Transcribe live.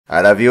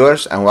Hello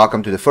viewers and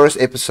welcome to the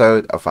first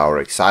episode of our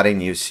exciting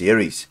new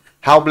series,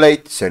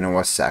 Hellblade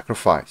Senua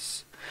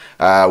Sacrifice.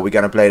 We're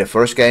gonna play the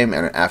first game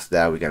and after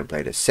that we're gonna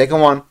play the second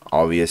one,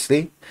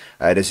 obviously.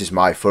 This is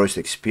my first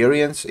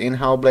experience in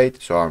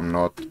Hellblade, so I'm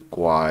not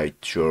quite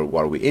sure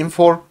what we're in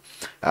for.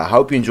 I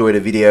hope you enjoy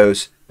the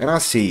videos and I'll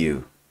see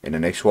you in the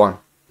next one.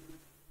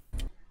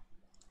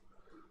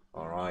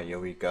 Alright, here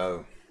we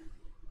go.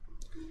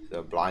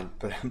 The blind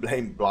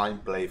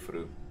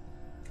playthrough.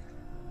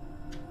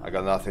 I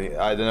got nothing.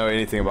 I don't know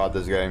anything about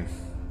this game.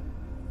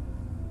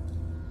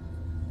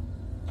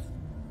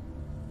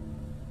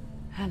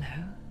 Hello.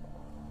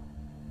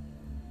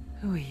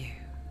 Who are you?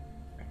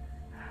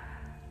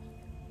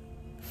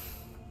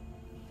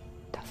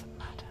 Doesn't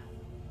matter.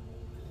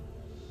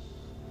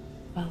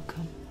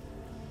 Welcome.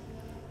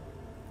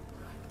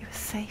 You're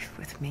safe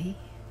with me.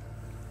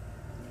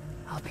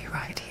 I'll be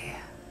right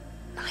here,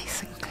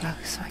 nice and close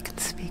so I can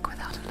speak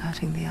without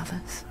alerting the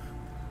others.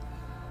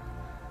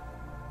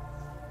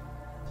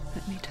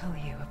 Let me tell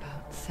you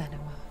about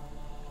Senua.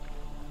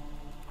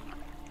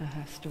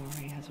 Her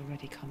story has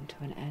already come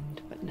to an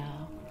end, but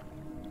now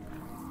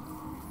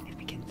it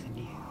begins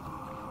anew.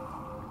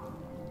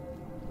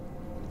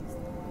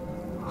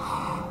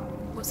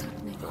 What's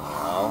happening?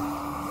 Wow.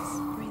 It's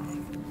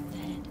breathing.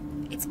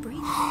 It's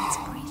breathing. It's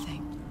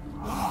breathing.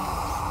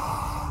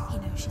 He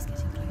knows she's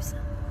getting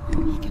closer.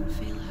 He can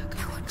feel her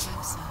coming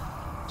closer.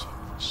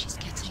 She's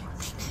getting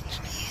closer.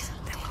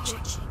 They're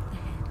watching.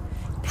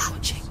 They're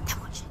watching. They're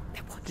watching.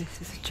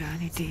 This is a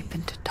journey deep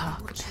into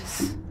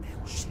darkness.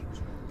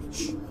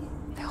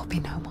 There will be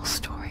no more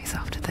stories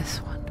after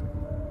this one.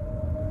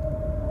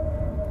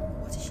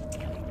 What is she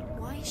doing?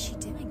 Why is she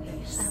doing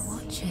this? They're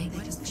watching.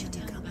 Why doesn't she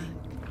turn back?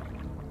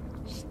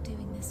 She's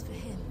doing this for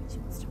him. She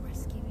wants to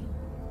rescue him.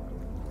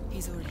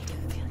 He's already dead.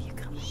 I feel you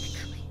coming.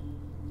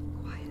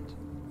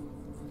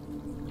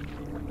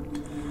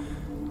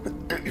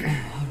 Quiet.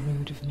 How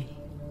rude of me.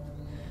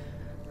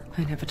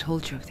 I never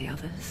told you of the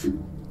others.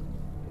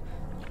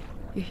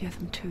 You hear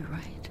them too,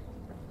 right?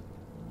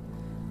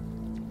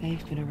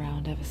 They've been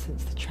around ever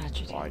since the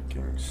tragedy.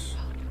 Vikings.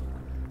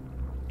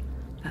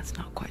 That's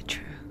not quite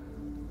true.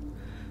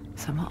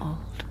 Some are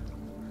old,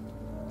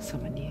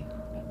 some are new,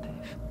 but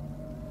they've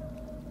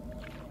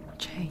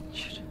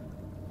changed.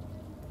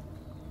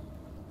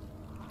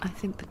 I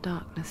think the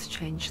darkness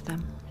changed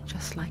them,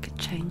 just like it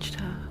changed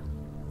her.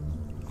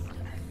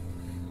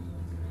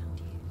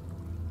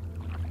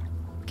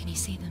 Can you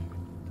see them?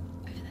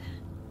 Over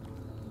there.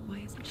 Why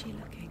isn't she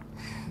looking?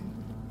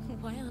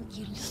 Why aren't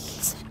you looking?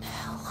 He's in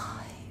hell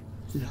high.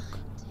 Look,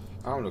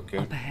 I'm looking.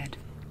 up ahead.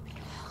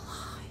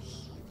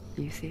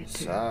 You see it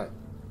too? Sad.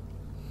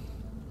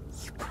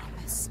 You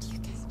promised you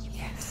could.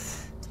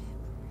 Yes.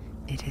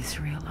 It is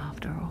real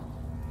after all.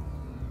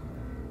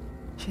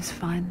 She's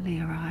finally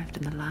arrived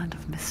in the land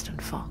of mist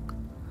and fog.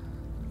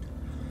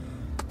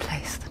 The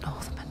place the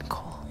Northmen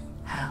call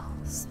Hell.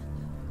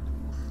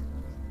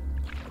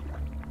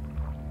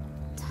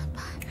 Turn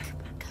back.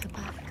 Go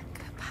back.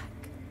 Go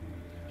back.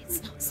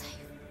 It's not safe.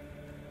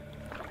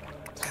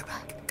 Go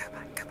back, go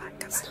back, go back,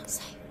 go It's back. not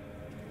safe.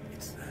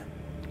 It's there.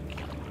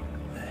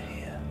 They're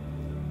here.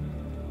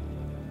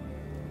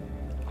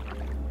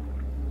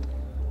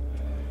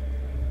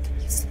 Can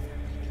you see them?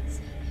 I can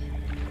see you.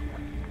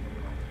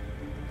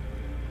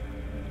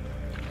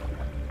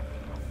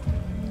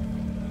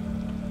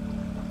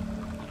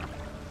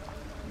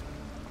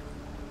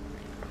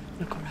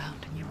 Look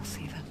around and you will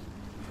see them.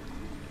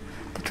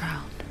 The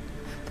drowned,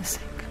 the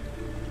sick,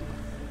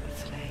 the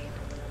slain.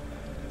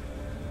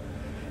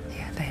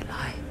 Here they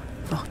lie,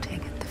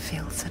 rotting in the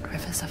fields and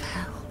rivers of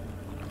hell.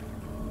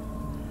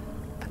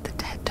 But the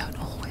dead don't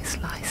always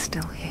lie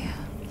still here.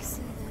 You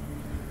see them?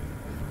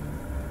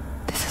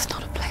 This is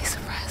not a place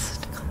of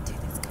rest. Can't do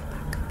this. Go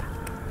back. Go back.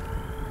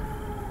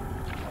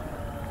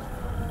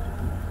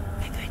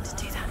 They're going to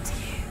do that to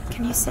you.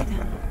 Can you see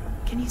them?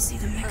 Can you see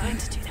them? They're going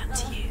to do that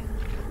to you.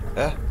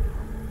 Yeah.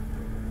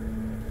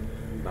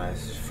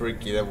 Nice,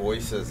 freaky the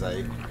voices,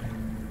 eh?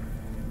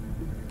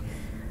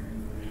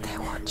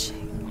 They're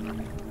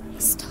watching.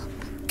 Stop.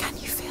 Can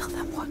you feel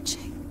them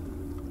watching?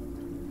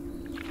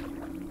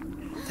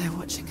 They're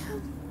watching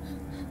her.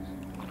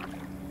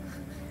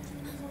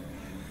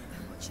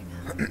 They're watching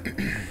her.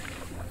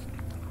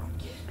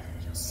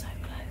 You're so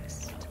close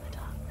to the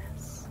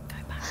darkness. Go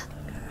back.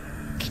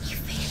 Can you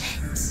feel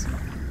it?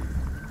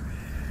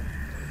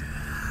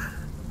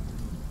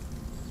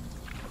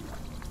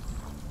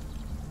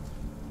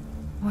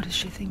 What is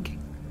she thinking?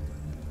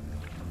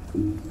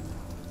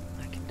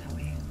 I can tell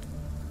you.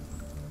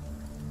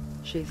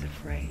 She's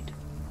afraid.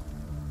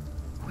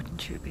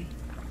 Wouldn't you be?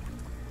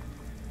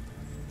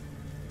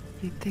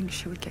 You'd think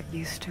she would get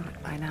used to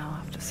it by now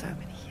after so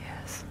many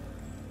years.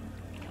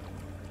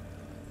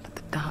 But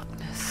the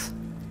darkness,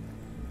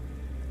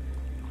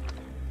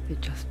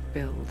 it just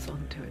builds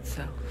onto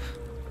itself,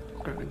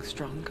 growing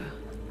stronger,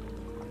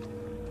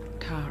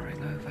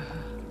 towering over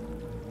her.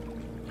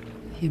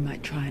 You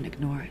might try and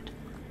ignore it,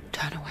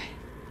 turn away.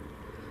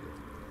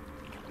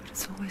 But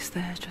it's always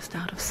there, just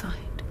out of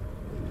sight,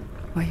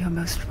 where you're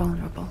most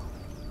vulnerable.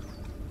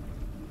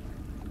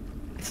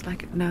 Almost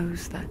like it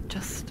knows that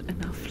just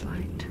enough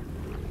light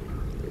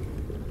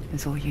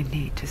is all you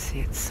need to see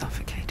its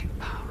suffocating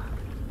power.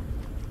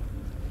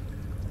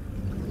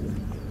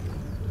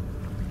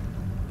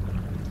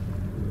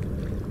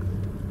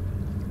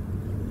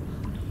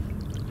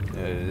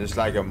 It's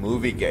like a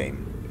movie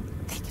game.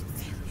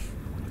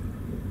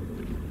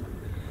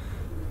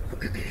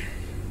 I'm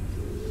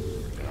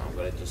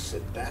going to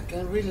sit back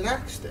and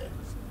relax there.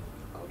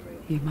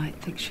 You might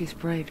think she's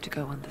brave to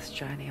go on this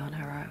journey on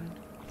her own,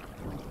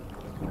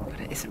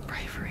 but it isn't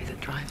bravery that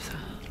drives her.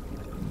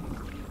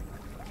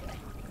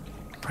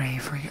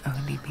 Bravery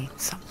only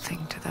means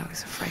something to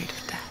those afraid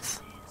of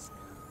death.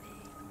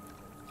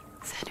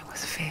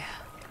 Senua's fear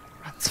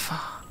runs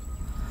far,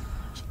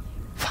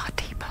 far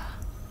deeper.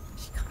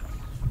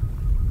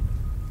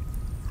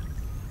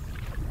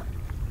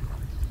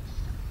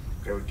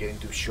 Okay, we're getting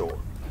to shore.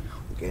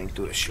 We're getting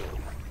to the shore.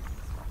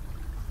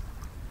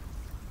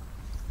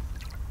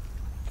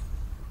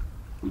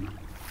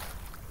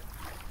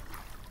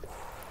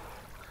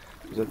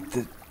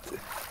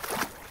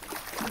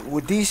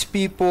 Would these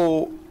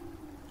people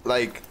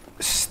like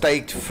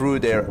staked through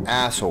their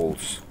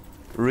assholes?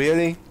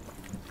 Really?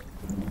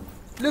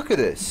 Look at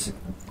this.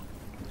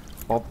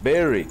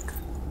 Barbaric.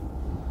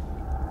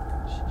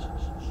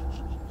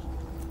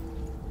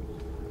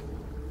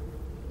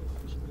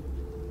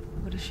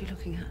 What is she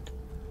looking at?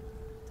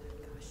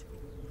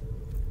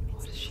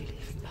 What is she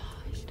leaving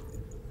behind?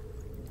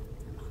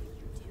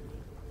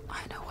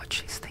 I know what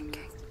she's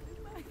thinking.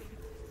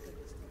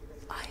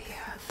 I hear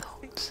her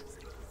thoughts.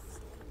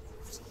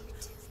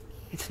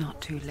 It's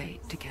not too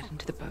late to get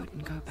into the boat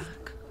and go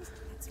back.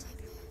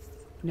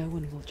 No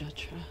one will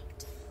judge her.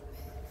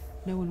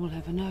 No one will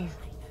ever know.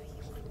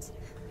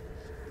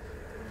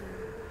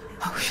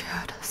 Oh, she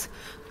heard us.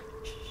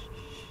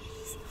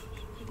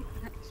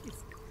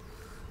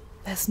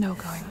 There's no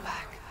going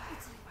back.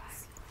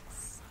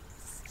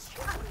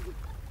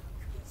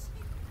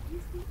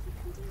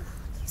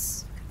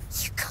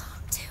 You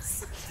can't do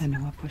it.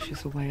 Senua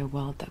pushes away a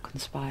world that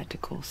conspired to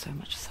cause so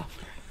much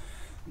suffering.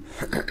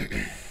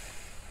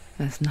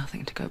 There's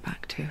nothing to go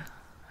back to,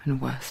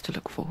 and worse to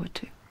look forward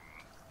to.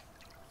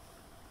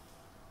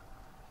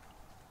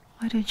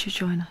 Why don't you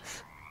join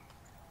us?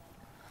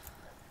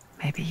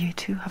 Maybe you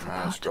too have a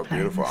part to Got play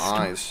in beautiful this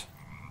story. eyes.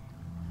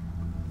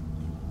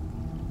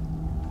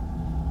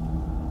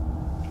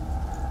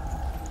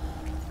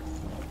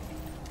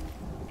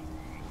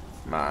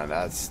 Man,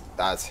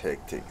 that's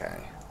hectic, eh?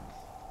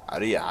 How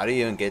do you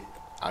even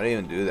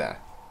do that?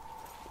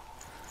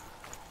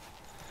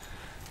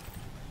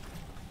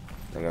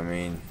 Like, I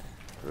mean,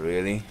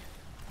 really?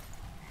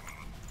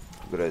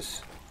 Look at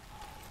this.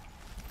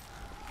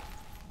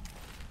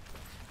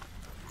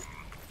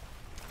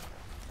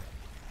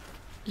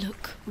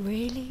 Look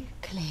really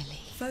clearly.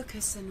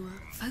 Focus, Senua.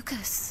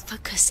 Focus.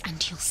 Focus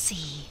and you'll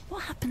see.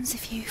 What happens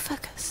if you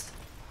focus?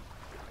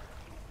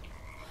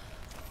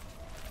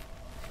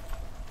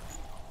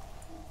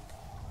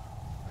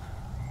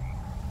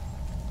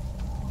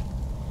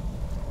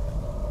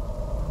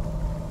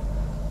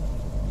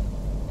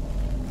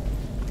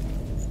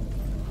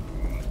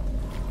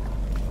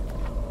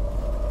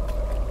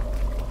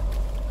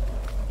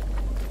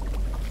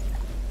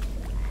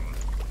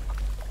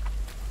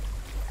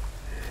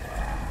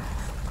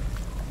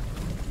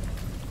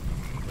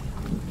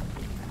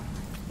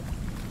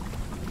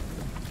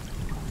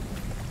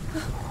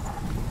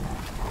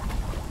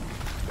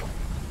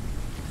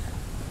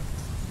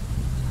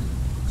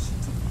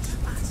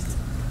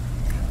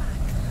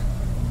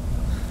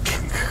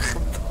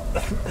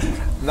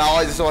 Now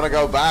I just want to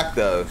go back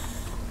though. They're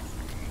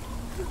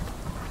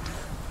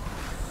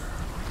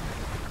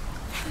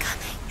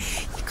coming.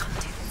 You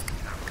can't do this.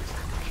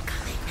 They're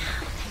coming now.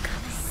 They're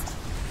coming.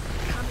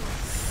 They're coming.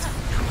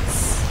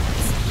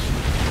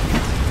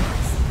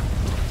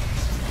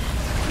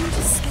 You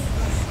just stay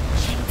there.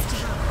 Chains to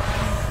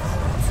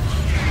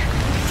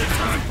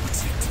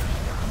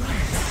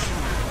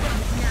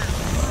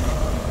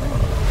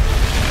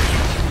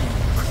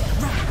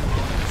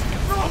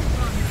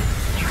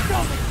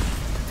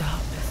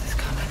Darkness is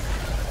coming.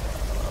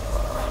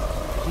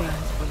 It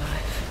yearns for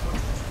life.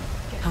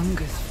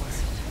 Hungers for it.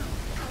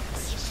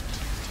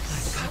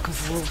 Like a pack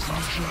of wolves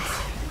on heat.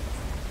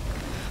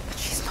 But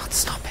she's not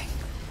stopping.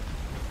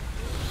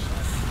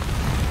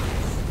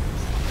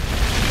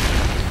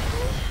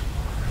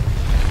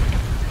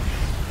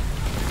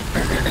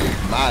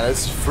 Man,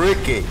 that's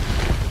freaky.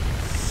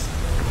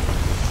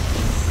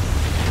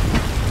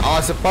 Am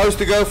I supposed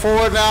to go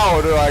forward now,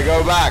 or do I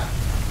go back?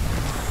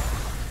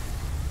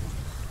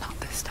 Not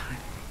this time.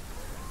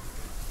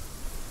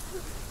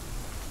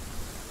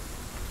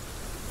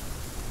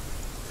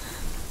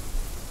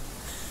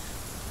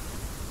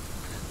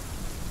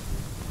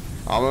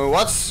 I mean,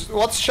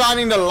 what's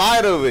shining the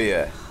light over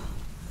here?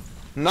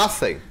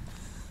 Nothing.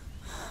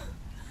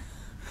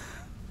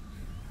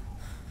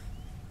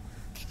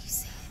 Can you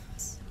see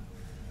it?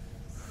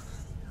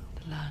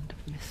 The land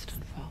of mist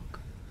and fog.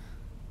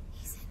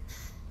 He's in there.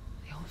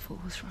 The old fool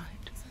was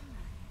right.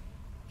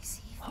 You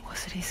see? What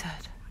was it he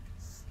said?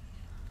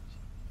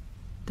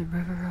 The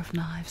river of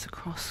knives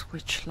across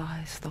which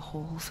lies the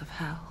halls of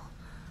hell.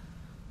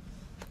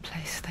 The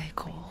place they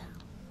call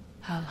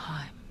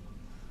Helheim.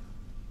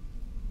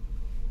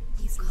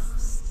 He's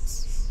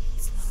lost.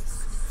 He's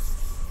lost.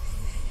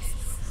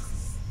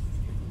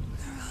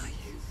 Where are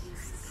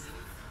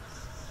you?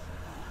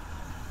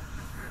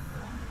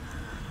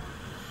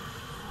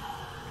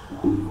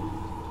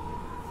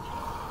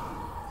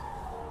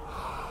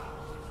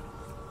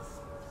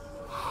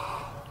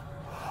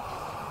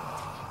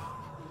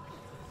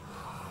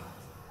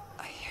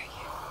 I hear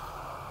you.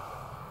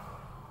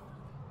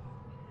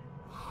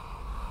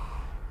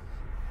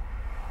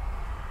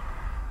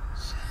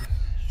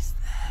 He's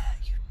there,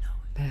 you know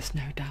it. There's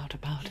no doubt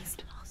about He's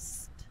it.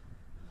 lost.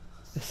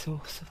 The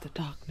source of the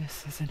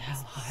darkness is in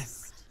Helheim,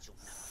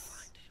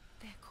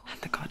 They're calling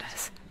and the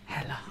goddess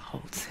Hela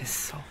holds his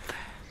soul there.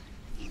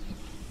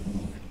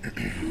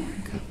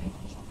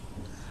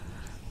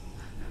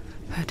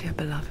 Her dear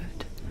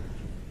beloved,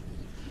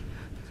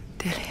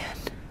 Dillian.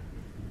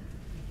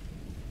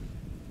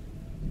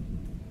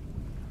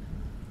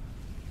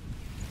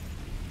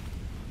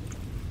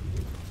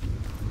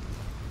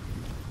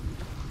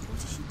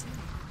 What is she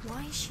doing?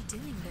 Why is she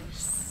doing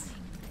this?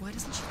 Why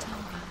doesn't she tell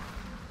her?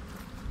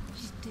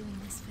 She's doing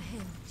this for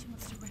him. She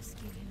wants to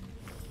rescue him.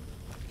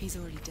 He's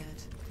already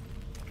dead.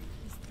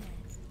 He's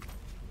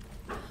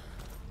dead.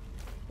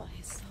 But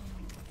his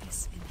soul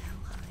is in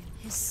Helheim.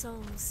 His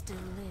soul still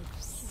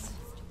lives.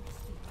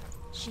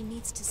 She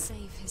needs to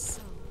save his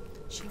soul.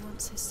 She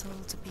wants his soul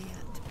to be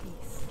at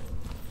peace.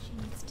 She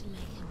needs to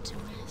lay him to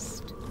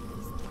rest.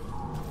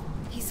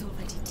 He's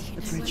already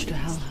dead. The bridge to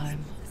Helheim.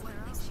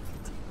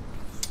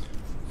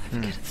 I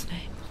forget its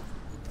name.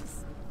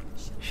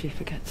 She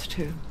forgets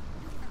too.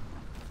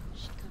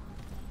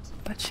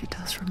 But she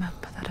does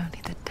remember that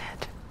only the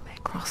dead may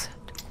cross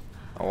it.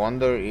 I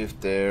wonder if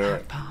they're...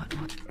 That part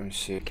would Let me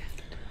see. forget.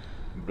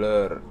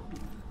 Blur.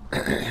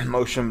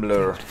 Motion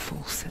blur. The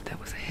fool said there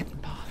was a hidden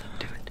path up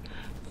to it.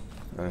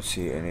 I don't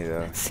see any though.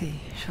 Let's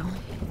see, shall we?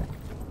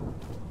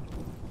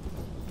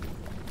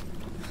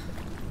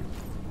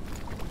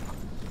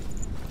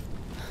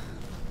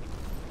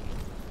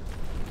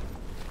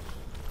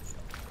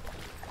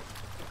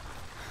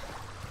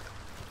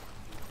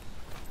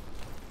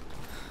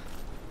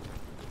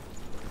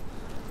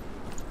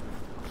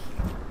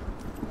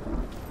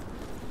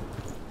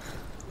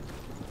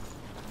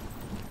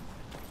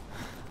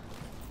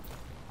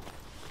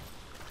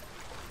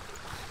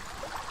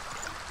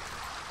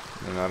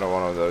 Another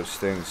one of those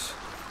things.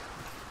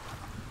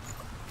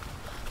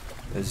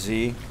 A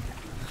Z.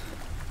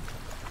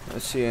 I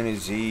don't see any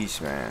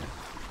Z's, man.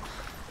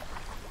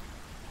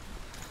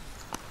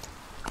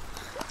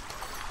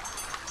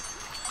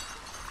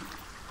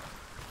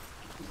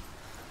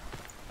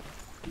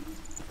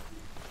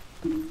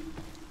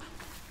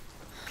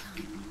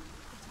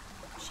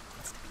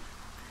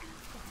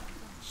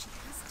 She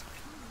has to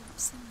climb up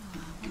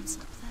somewhere. What's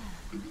up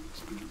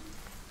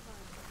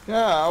there?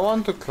 Yeah, I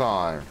want to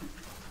climb.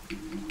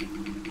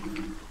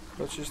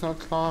 But she's not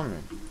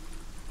climbing.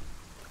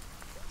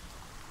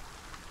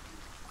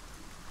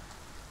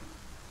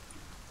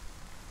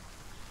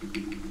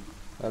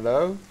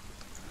 Hello?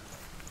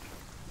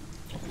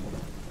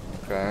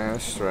 Okay,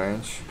 that's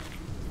strange.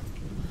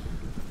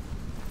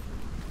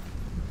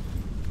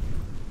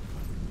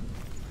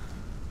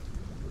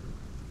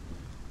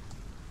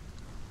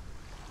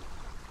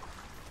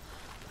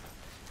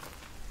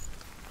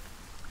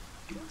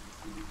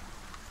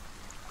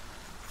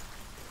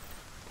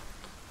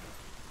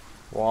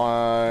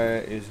 Why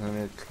isn't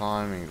it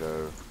climbing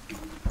though?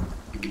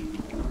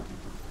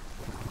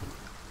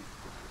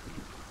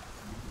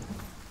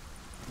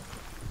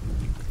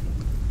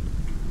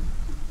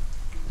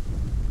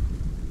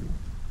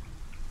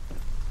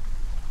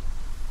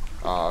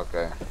 Ah,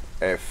 okay.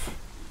 F.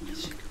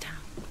 Look down,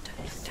 don't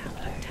look down,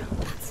 look down.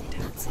 That's it,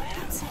 that's it,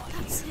 that's it,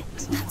 that's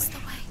it. That's the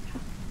way.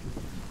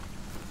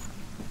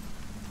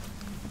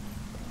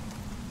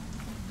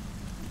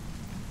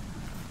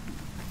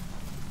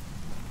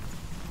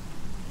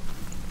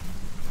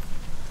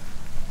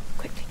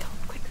 Quickly, Tom,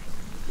 quickly.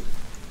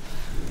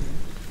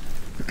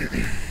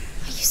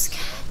 Are you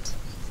scared?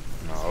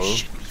 No. You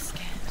should be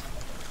scared.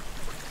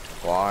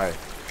 Why?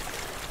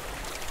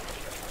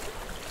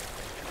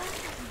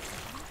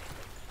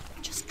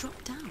 Just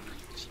drop down.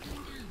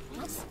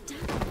 What's down?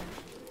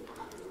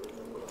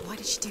 Why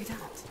did she do that?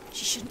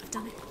 She shouldn't have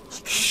done it.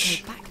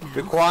 She can't go back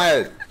now. Be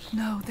quiet,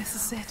 No, this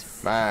is it.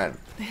 man.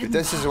 If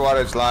this is what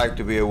it's like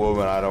to be a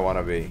woman, I don't want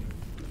to be.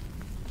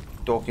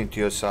 Talking to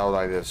yourself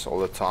like this all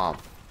the time.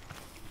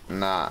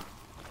 Nah.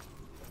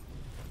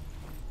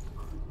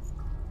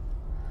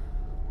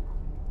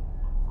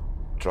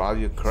 Drive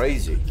you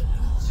crazy.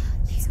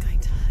 He's going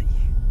to hurt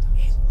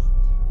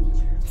you.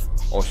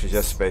 Or she's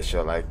just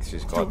special, like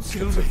she's got Don't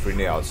kill me.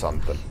 schizophrenia or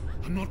something.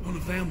 I'm not one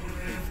of them.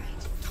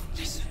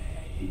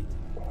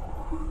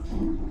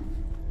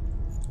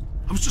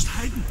 I was just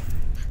hiding.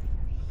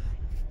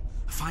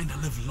 I find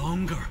I live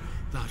longer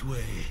that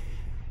way.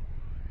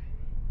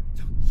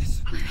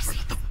 I'm never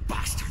let the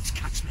bastards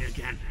catch me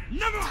again.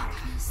 Never!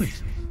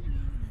 Wait.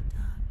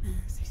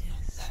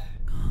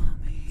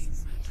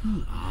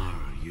 Who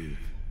are you?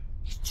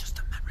 It's just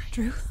a memory.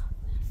 Druth?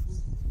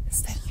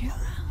 Is that you?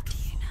 How do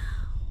you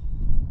know?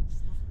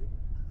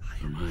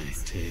 For my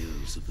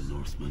tales of the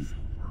Northmen,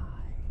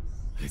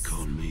 they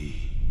call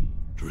me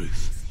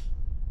Druth.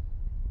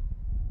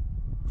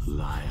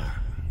 Liar.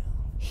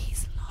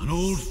 He's lost. An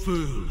old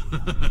fool.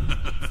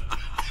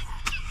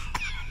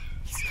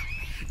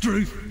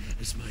 Truth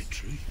is my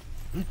truth.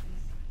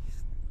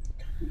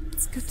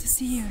 It's good to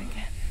see you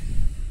again.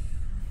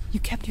 You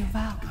kept your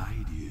vow.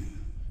 Guide you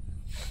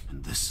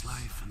in this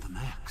life and the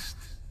next.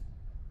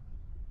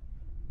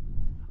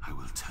 I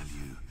will tell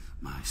you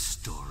my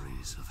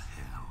stories of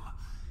hell,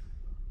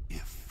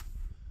 if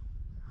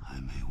I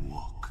may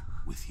walk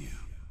with you.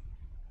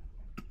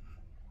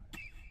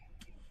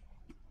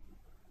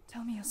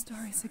 Tell me your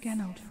stories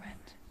again, old friend.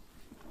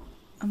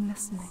 I'm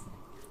listening.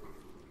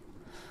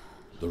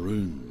 The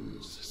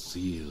runes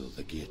seal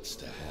the gates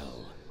to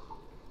hell.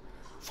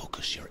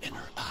 Focus your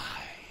inner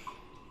eye,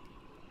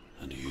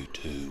 and you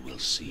too will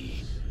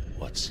see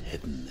what's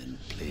hidden in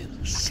plain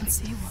I sight. can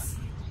see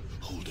one.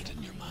 Hold it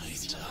in your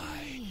mind's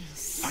eye.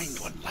 Find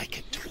one like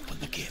it to open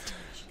the gate.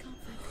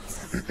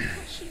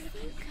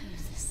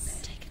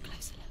 Take a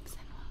closer look,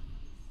 Senua.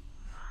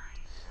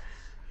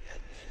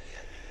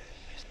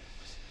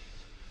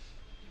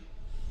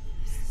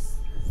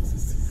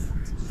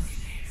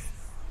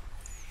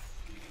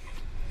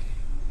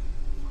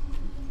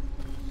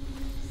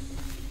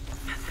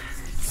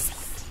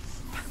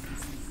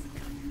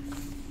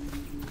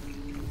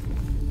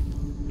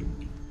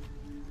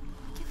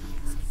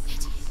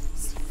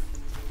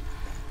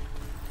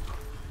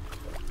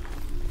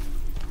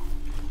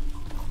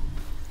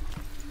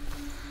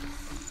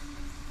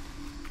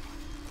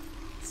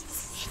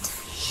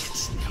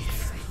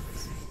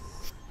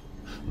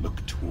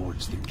 Look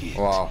towards the gate.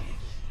 Wow.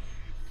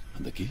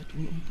 And the gate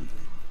will open.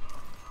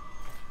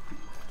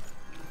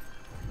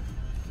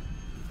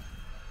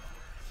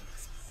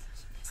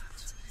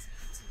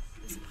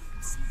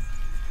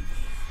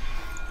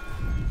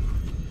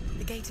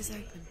 The gate is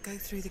open. Go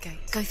through the gate.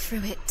 Go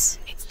through it.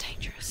 It's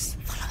dangerous.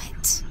 Follow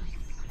it.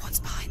 What's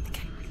behind the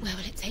gate? Where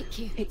will it take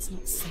you? It's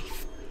not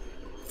safe.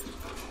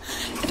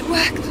 It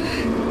worked.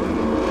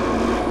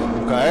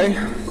 Okay.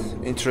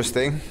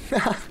 Interesting.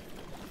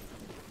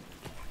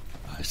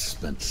 I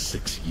spent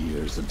 6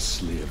 years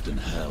enslaved in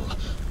hell.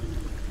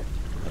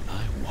 But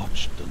I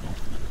watched the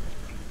Northmen.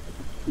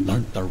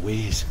 Learnt their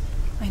ways.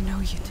 I know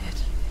you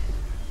did.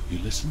 You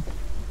listened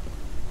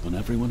when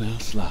everyone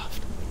else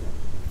laughed.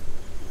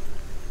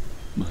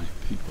 My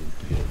people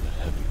paid the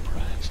heavy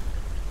price.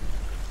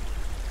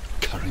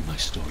 Carry my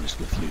stories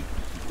with you,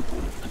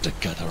 and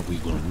together we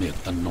will make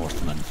the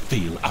Northmen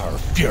feel our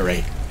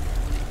fury.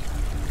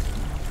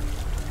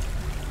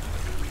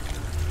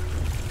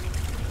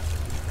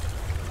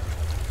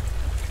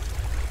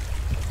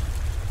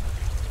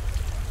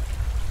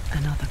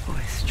 Another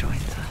voice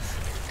joins us.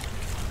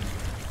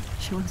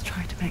 She once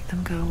tried to make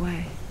them go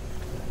away.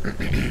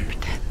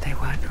 Pretend they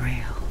weren't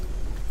real.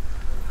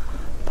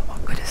 But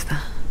what good is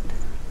that?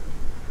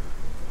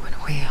 When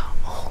we are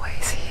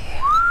always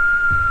here.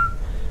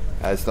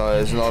 It's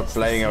not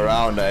playing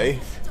around, eh?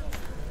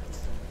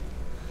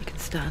 You can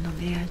stand on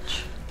the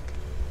edge.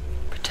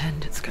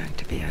 Pretend it's going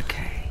to be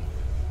okay.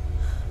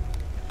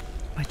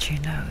 But you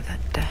know that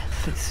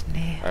death is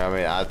near. I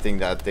mean, I think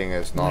that thing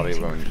is not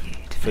Waiting even for you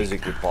to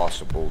physically make that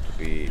possible to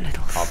be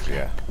little up slip.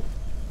 here.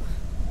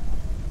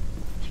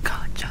 You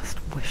can't just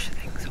wish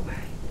things away.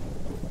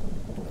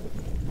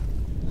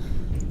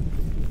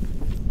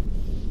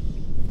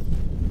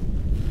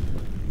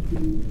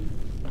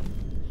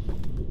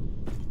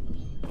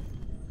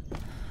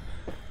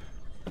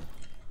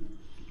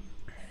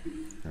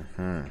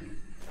 Okay.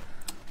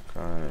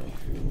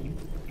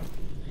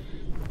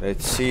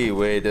 Let's see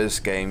where this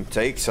game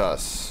takes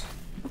us.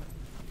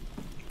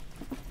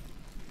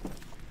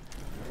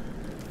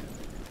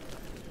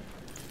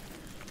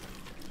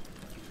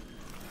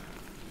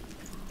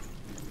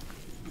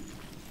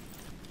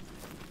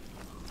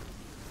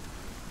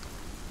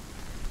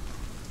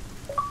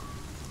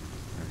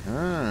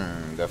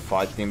 The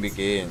fighting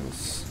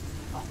begins.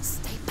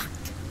 Stay back.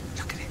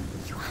 Look at it.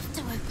 You have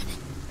to open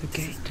it. The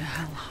gate to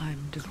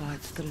Helheim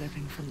divides the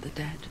living from the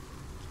dead.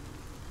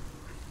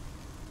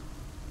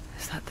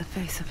 Is that the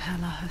face of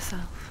Hela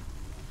herself?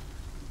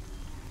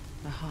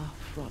 The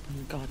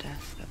half-rotten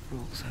goddess that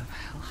rules over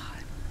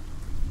Helheim.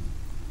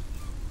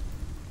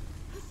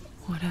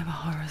 Whatever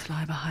horrors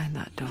lie behind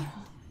that door,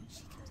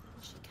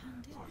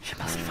 she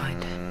must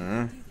find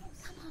it.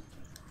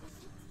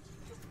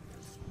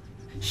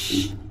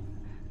 Shh.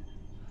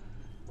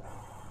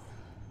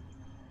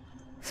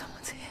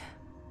 Someone's here.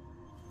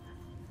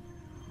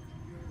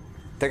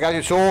 Take out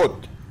your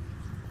sword.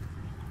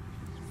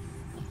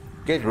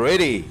 Get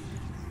ready.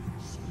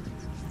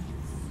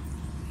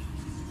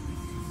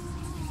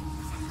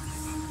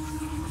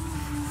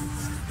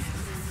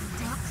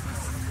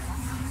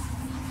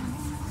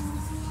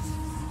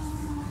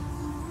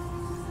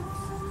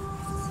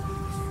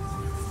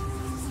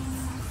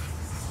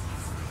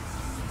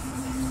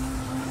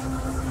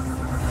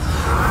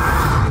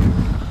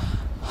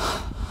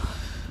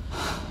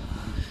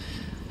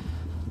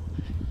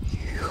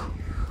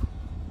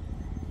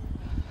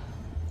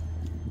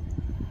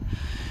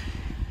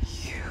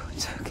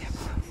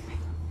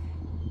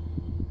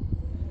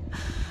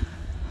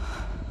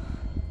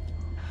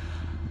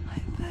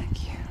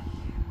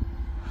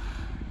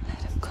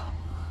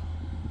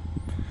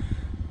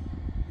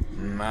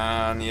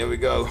 And here we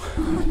go.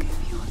 I'll give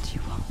you what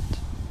you want.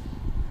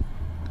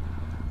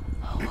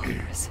 I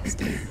won't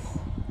resist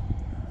anymore.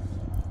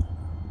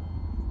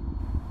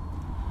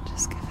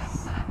 Just give him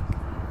back.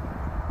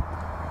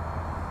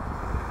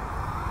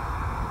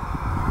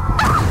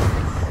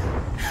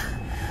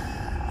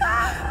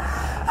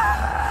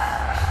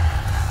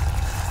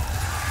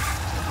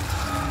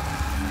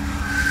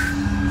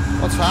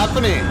 What's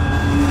happening?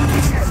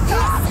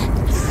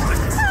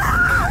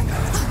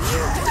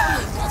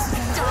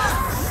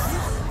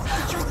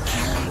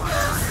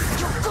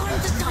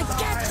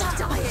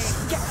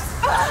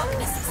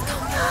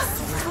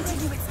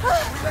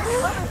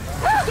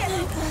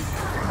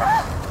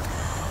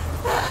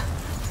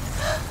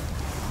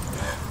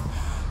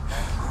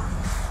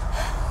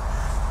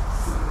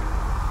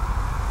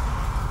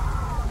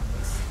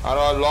 How do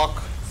I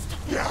lock?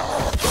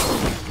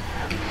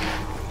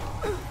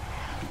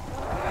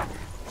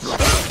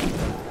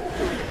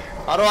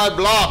 How do I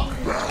block?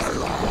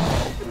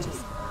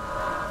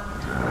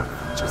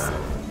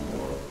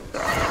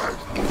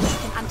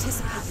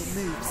 Anticipate your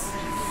moves.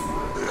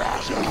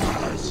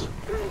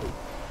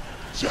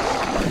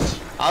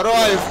 How do I?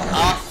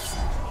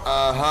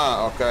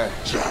 Okay.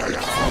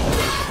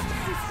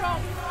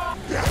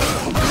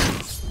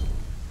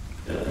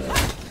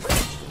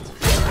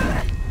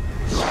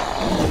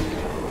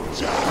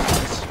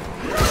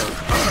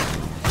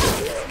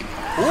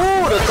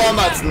 Ooh, the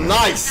combat's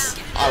nice.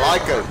 I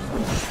like it.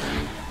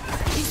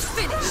 He's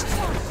finished.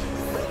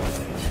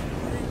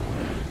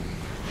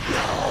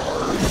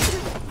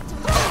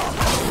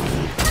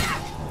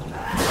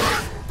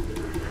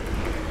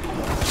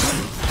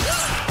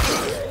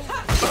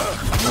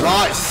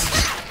 Nice.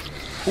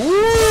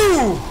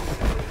 Ooh,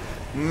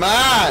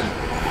 man.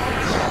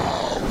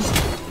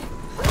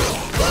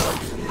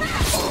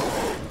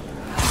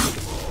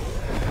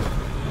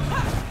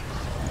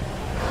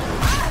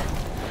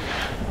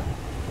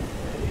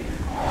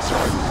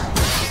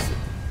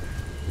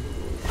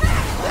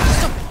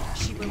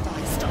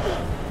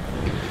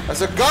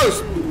 That's a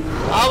ghost!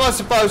 How am I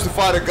supposed to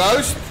fight a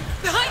ghost?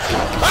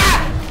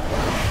 Ah!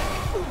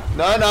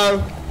 No,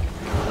 no.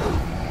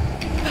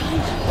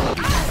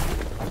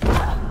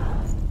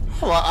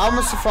 How am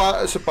I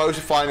supposed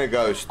to find a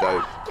ghost,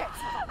 though?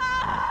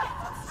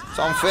 It's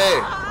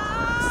unfair.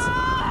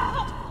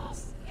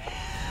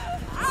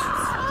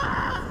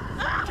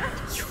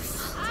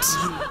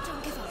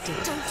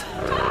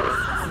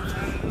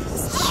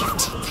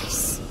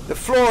 The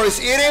floor is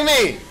eating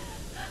me!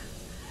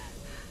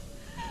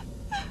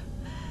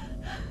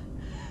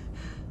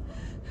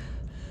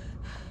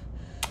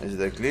 Is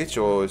it a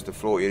glitch or is the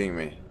floor eating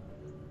me?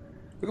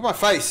 Look at my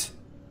face!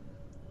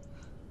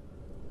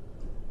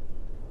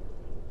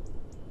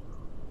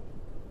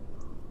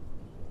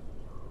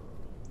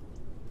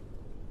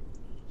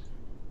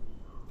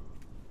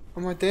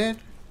 Am I dead?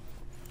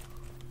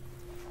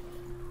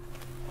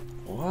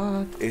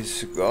 What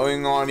is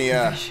going on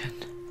here? Vision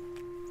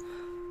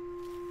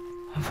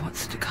of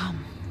what's to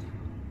come.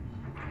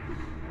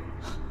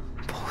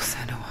 Poor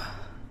Senua.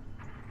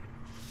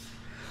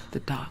 The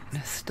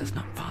darkness does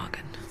not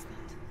bargain.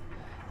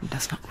 It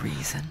does not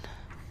reason.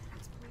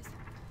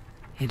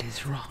 It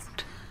is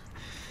rot.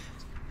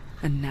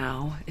 And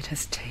now it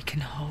has taken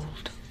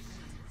hold.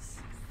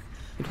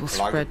 It will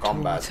spread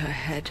towards her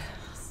head,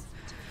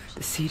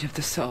 the seat of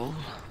the soul,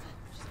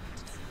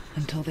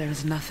 until there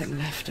is nothing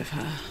left of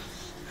her.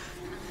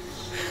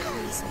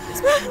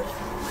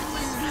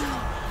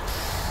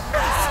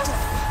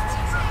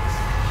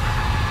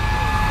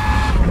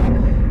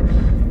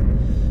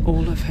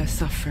 All of her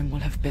suffering will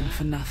have been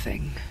for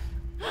nothing.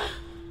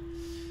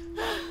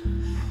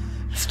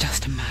 It's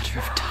just a matter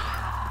of time.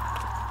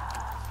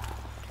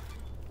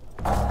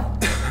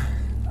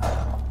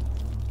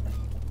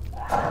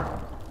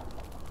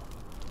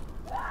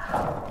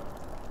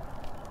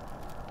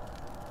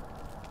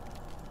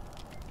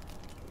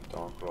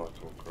 Dark rot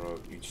will grow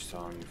each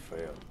time you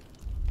fail.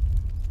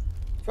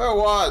 For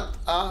what?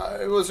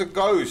 It was a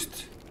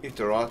ghost. If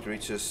the rot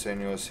reaches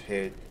Senua's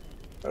head,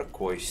 her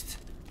quest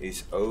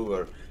is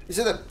over. Is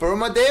it a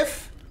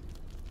permadeath?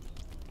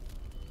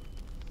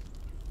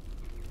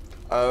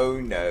 Oh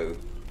no.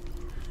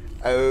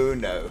 Oh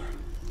no.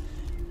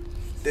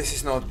 This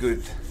is not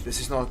good. This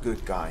is not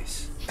good,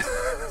 guys.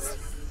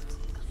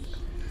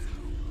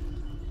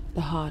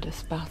 The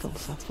hardest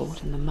battles are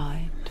fought in the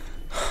mind.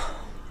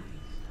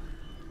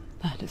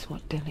 That is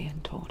what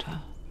Dillian taught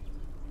her.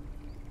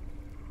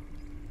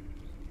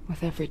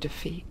 With every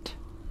defeat,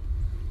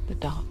 the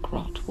dark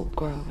rot will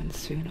grow and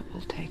soon it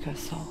will take her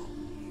soul.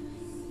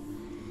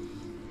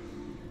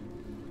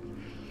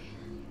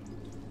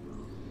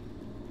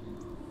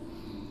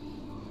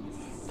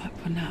 But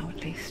for now,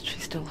 at least, she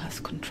still has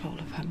control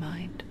of her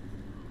mind.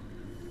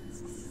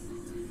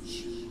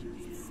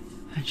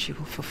 And she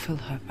will fulfill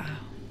her vow,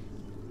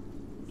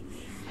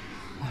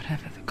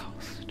 whatever the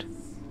cost.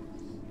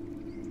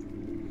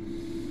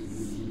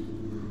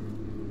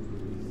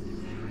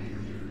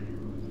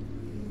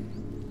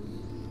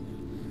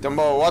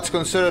 Dumbo, what's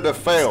considered a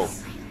fail?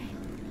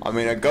 I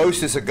mean, a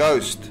ghost is a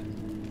ghost.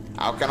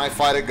 How can I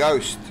fight a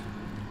ghost?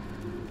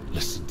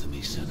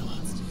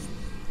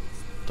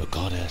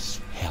 goddess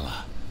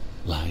Hela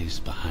lies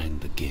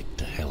behind the gate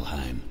to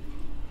Helheim.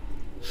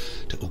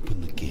 To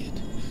open the gate,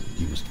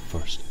 you must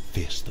first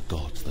face the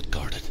gods that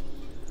guard it.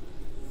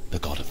 The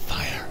god of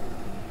fire,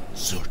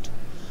 Surt,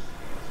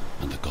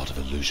 and the god of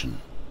illusion,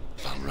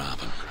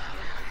 Valravan.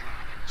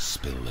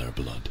 Spill their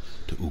blood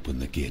to open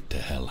the gate to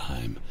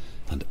Helheim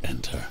and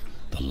enter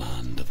the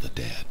land of the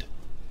dead.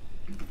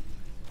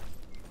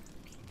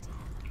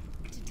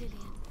 To Dillian.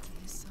 To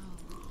his soul.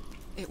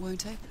 It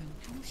won't open.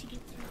 How will she get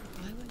through?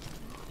 Why won't it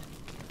open?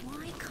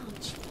 Why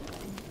can't she?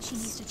 She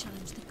needs to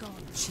challenge the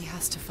gods. She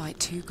has to fight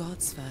 2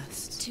 gods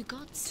first. 2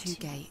 gods? 2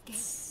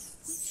 gates.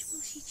 Which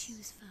will she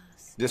choose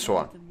first? This One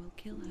one. of them will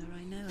kill her,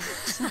 I know.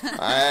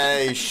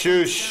 Hey,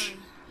 shush!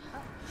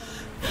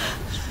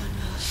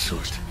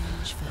 Surt,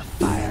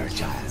 the fire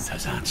giant,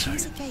 has answered.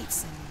 Who's a gate,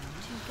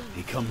 Senua?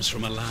 He comes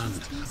from a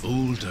land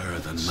older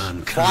than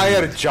mankind.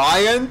 Fire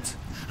giant?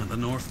 And the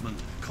Northmen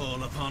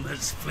call upon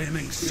his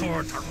flaming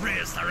sword to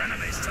raze their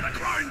enemies to the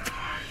ground.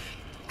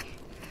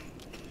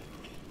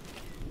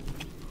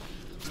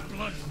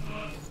 Blood.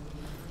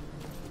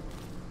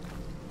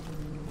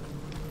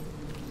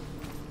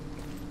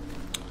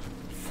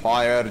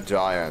 Fire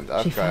giant,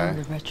 She found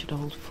okay. the wretched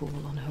old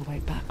fool on her way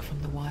back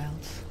from the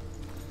wilds.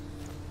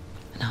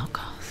 An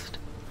outcast.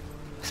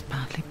 Was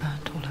badly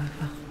burnt all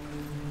over.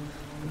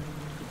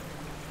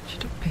 She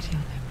took pity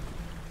on him,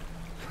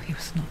 for he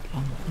was not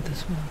long for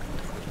this world.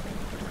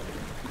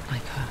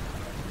 Like her,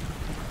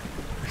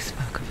 he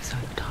spoke of his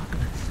own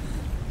darkness.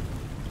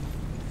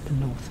 The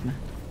Northmen.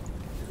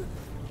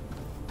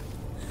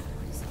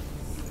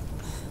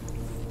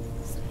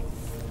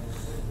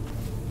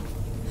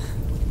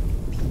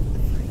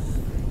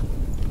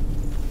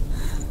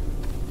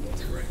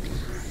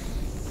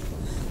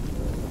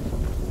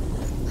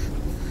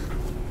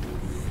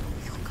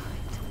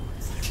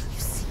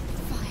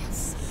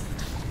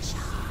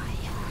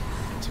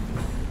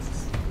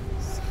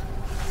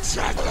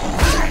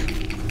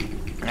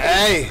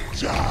 Hey!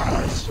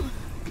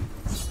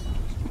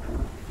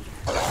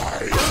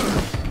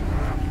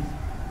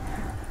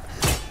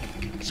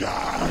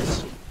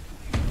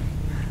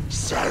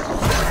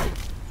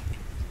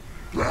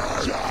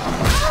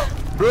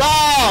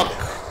 Block!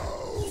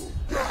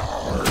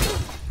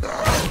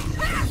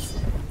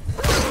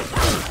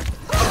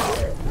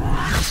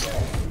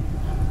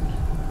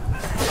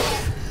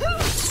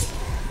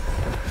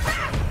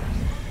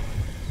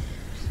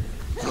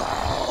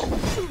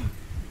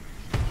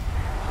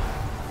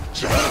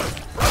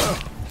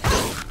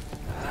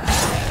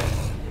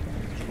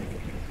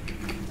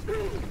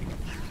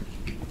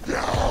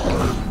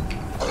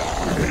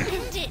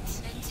 End it!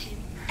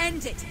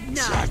 End it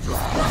now!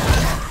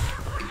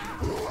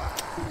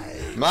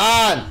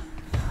 Man!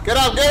 Get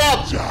up, get up!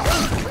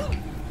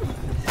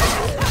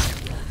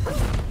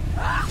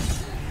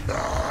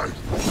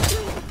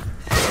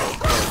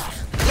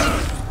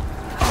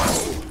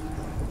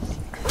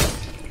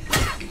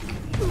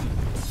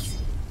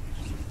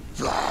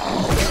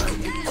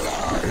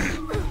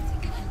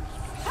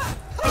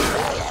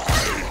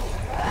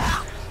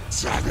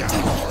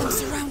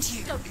 What's around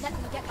you? Don't let me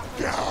get that.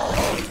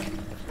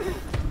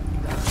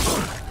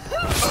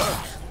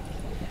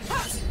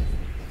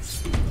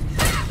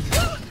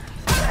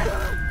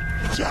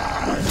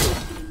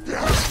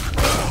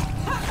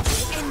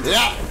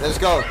 Yeah, let's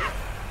go.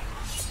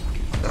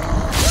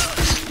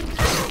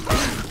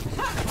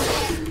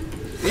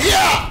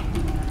 Yeah!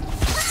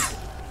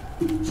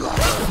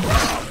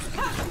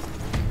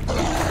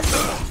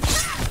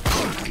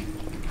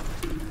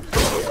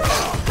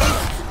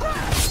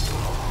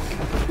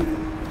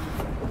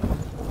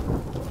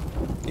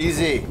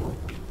 Easy.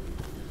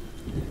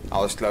 I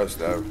was close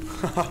though.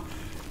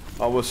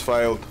 I was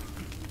failed.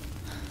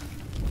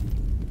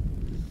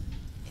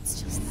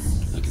 It's just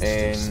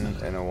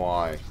that. In a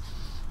Y.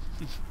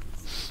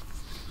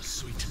 The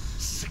sweet,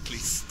 sickly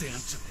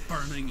stench of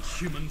burning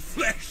human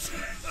flesh.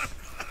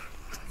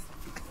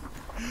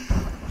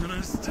 And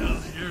I still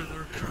hear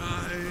their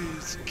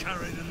cries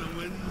carried in the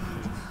wind.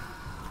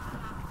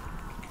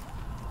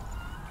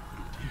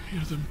 Do you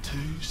hear them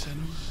too,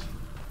 Senua?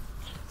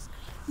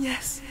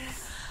 Yes,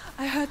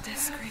 I heard their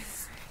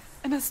screams,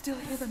 and I still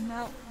hear them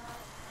now.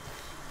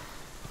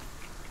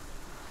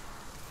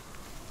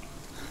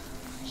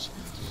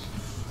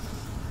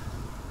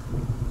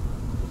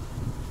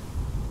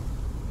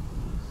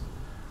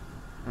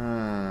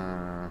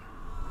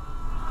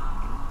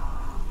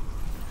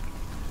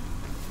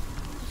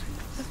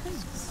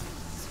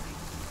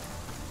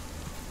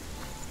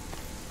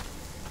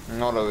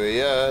 Not over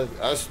here.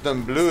 That's the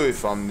blue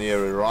if I'm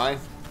near it, right?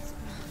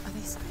 Are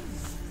they screaming?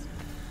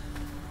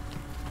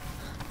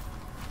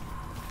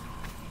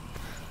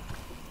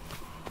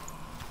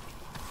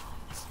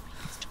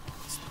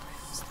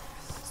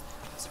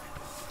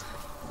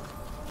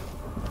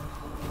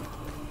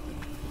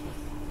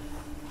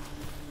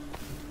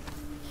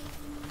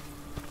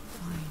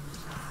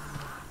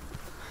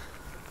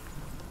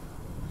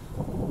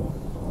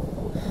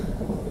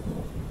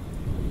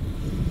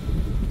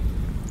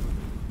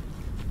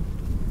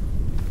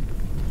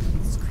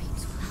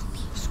 Screams will help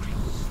you.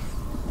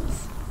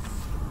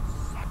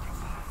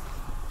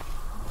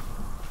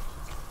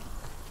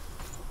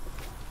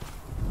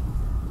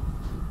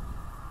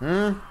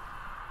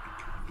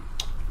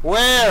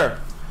 Where?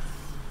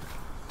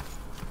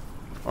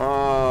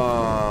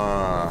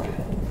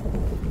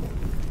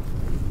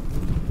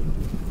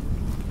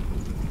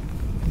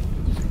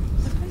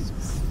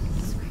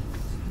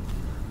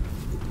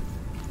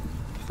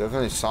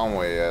 Definitely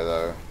somewhere here,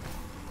 though.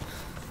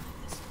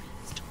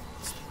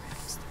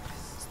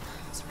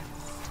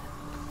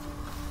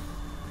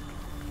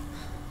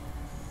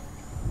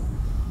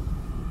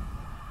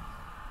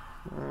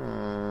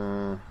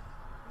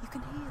 You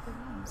can hear the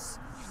rooms.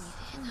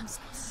 Find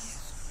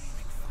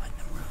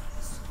the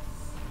rooms.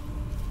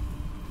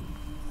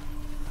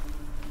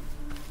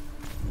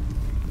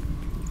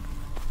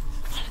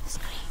 Follow the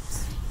screams.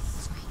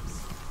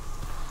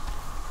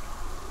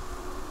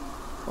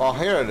 Oh,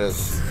 here it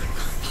is.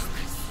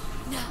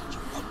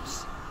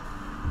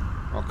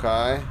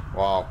 Okay.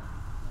 Wow.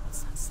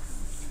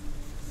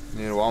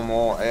 Need one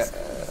more.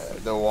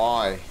 The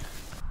Y.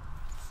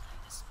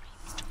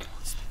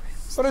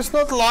 But it's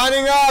not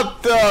lining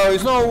up though.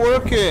 It's not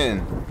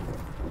working.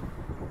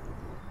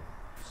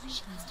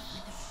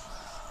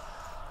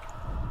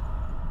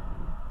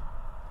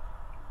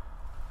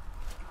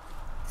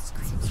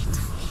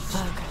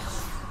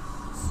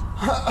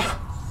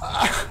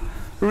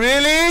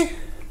 Really?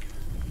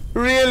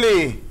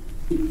 Really?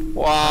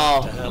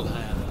 Wow.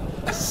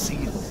 A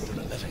seal to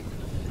the living.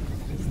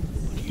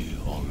 But you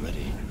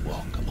already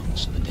walk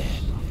amongst the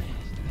dead.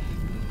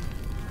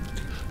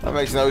 That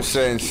makes no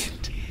sense.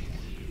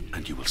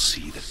 And you will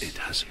see that it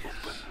has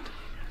opened.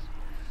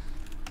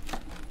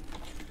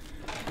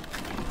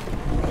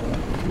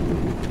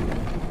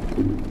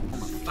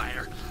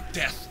 Fire,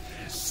 death,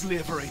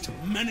 slavery to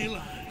many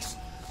lands.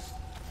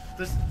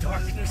 This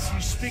darkness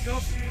you speak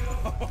of?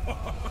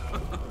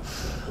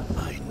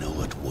 I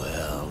know it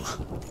well.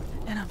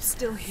 And I'm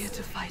still here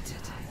to fight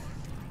it.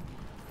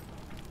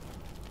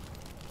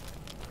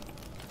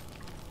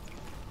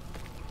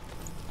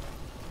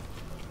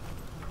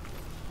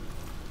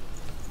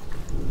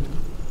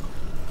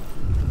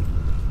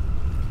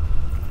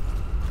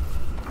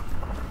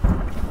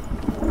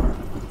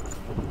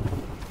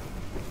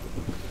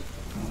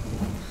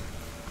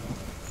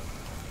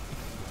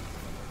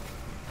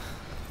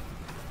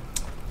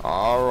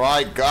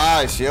 Alright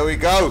guys, here we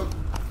go.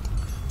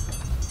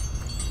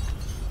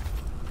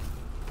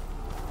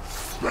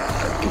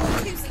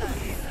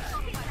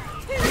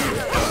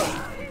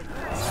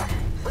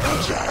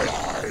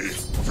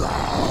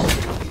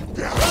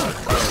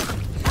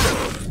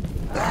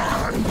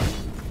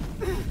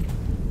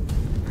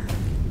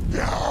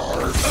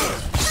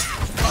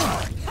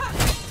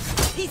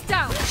 He's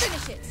down.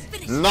 Finish it.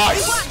 Finish it.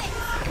 Nice.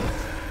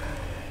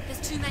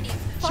 There's too many.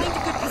 Find a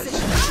good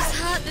position. She's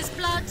hurt. There's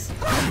blood.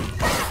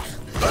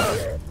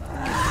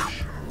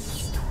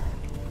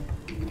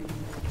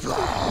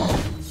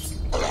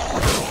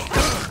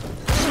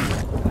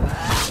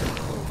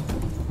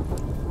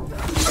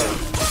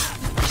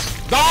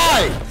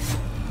 Die!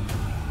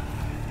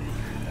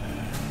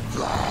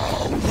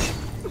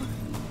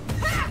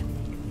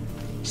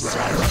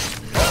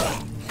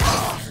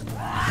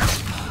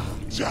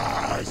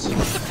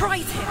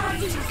 Surprise him.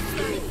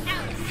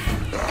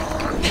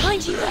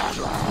 Behind you.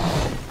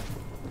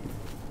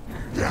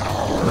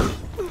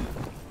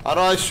 How do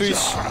I switch?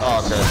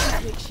 Oh,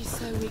 okay. She's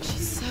so weak.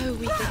 She's so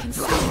weak. They can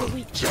see her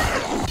weak.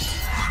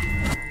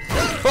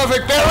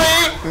 Perfect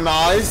parry!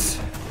 Nice.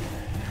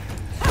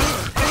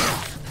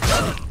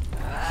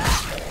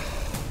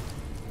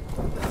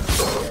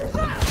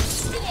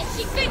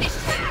 She finished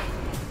him.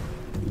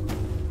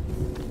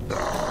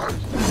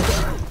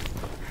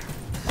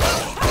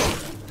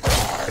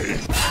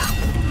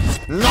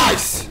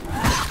 Nice!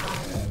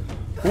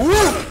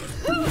 Woo!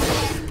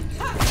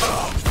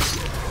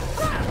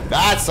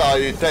 That's how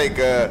you take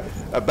a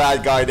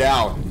bad guy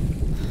down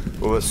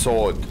with a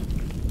sword.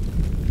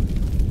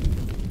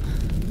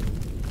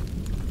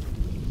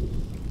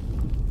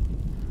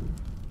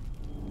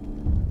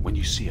 When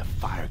you see a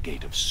fire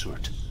gate of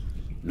Surt,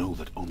 know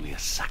that only a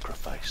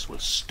sacrifice will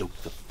stoke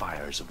the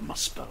fires of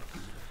Muspel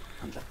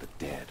and let the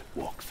dead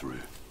walk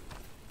through.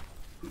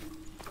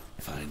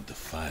 Find the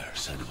fire,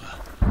 Senua,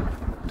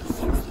 to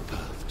follow the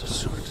path to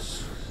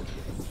Surt.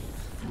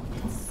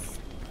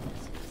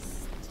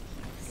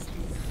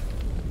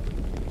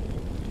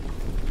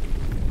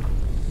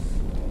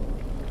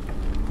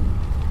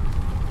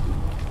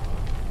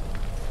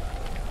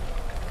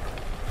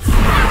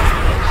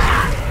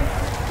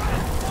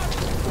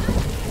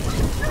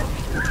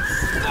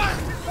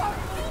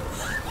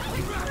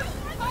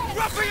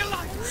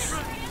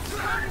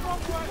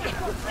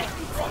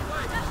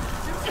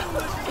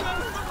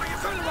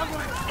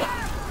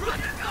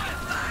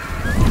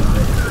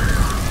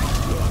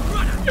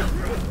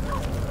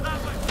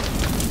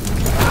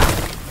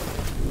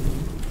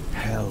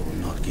 Hell will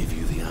not give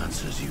you the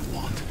answers you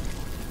want.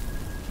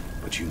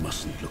 But you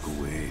mustn't look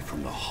away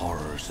from the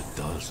horrors it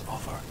does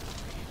offer.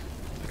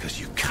 Because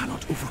you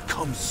cannot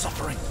overcome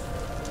suffering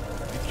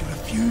if you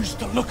refuse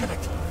to look at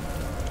it.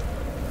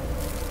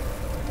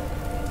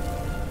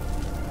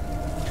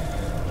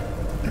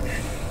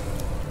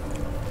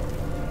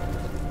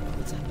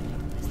 What's happening?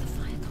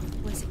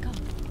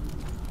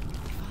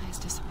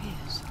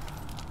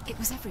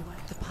 She's everywhere.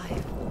 The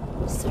pyre.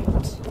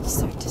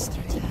 Cert is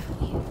through there.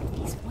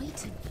 He's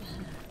waiting for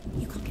her.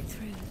 You can't get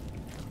through.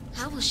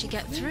 How will she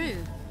get through?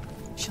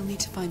 She'll need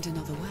to find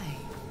another way.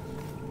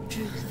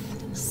 Truth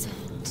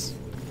Cert.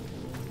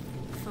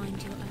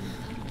 Find your own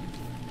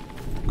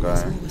path. There's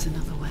Okay. always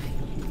another way.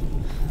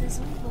 There's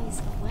always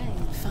a way.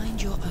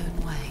 Find your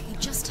own way. You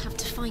just have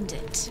to find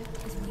it.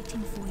 He's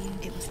waiting for you.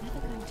 It was never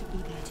going to be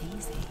that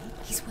easy.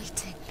 He's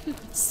waiting.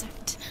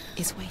 Cert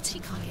is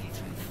waiting for you.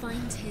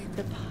 Find him.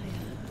 The pyre.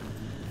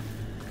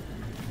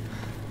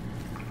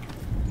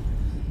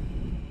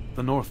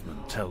 The Northmen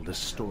tell this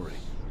story.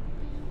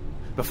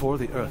 Before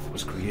the Earth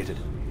was created,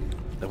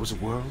 there was a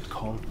world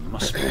called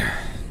Motherboard.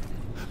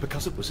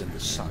 Because it was in the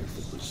south,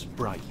 it was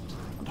bright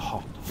and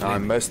hot. I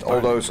flaming, missed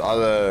all burning. those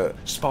other...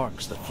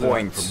 Sparks that flew out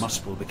points. from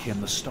Motherboard became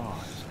the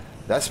stars.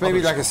 That's maybe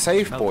Others like a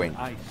save melted point.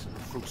 ice in the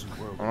frozen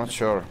world. I'm not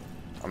sure.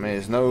 I mean,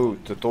 there's no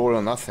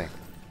tutorial, nothing.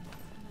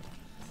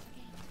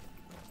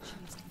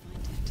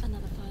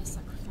 Another fire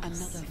sacrifice.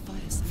 Another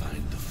fire sacrifice.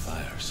 Find the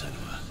fire,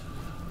 Senua,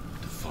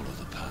 to follow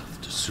the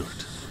path to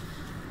Surt.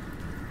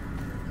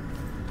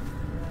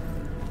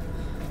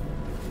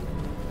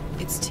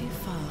 It's too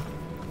far.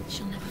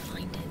 She'll never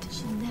find it.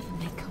 She'll never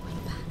make her way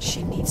back.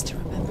 She needs to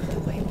remember the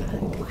way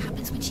back. What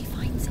happens when she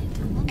finds it?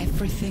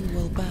 Everything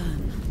will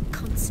burn.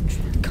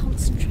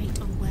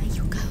 Concentrate on where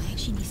you're going.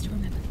 She needs to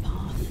remember the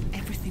path.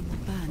 Everything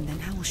will burn, then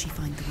how will she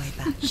find the way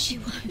back? She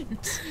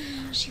won't.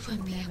 She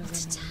won't be able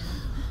to tell.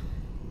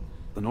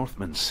 The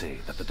Northmen say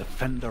that the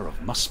defender of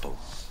Muspel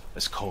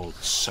is called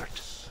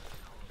Surt,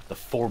 the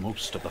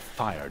foremost of the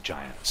fire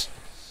giants.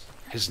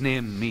 His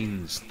name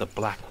means the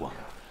Black One,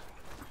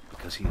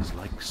 because he is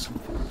like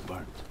something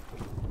burnt.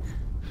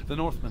 The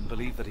Northmen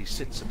believe that he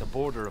sits at the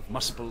border of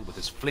Muspel with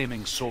his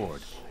flaming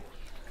sword,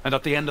 and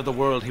at the end of the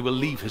world he will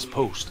leave his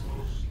post.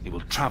 He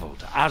will travel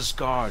to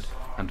Asgard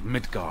and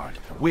Midgard,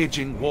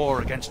 waging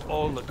war against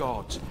all the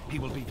gods. He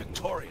will be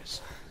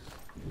victorious.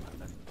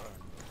 And then burn.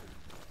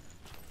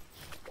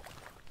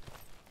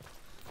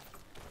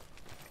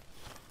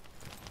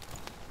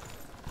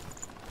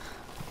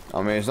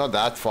 I mean, it's not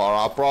that far.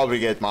 I'll probably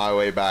get my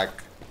way back.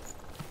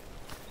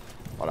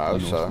 But I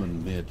hope The so.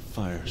 Northmen made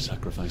fire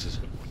sacrifices,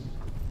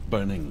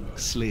 burning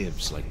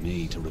slaves like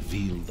me to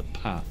reveal the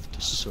path to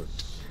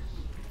Surt.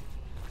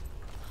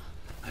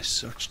 I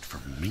searched for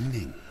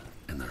meaning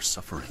in their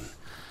suffering,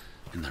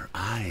 in their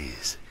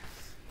eyes,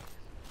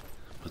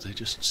 but they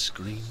just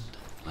screamed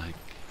like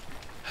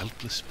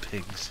helpless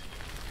pigs.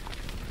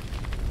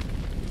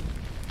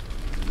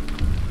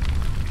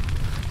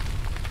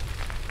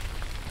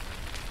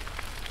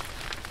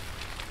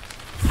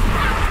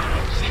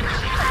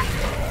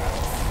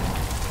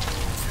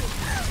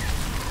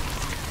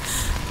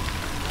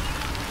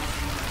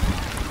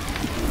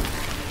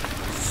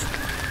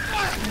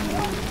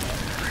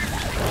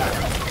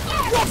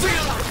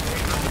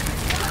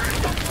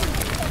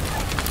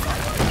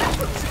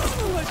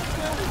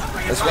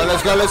 Let's go,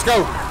 let's go, let's go!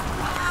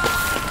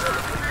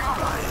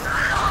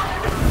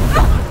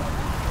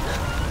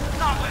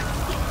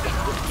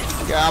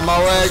 Get out of my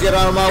way, get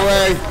out of my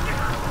way!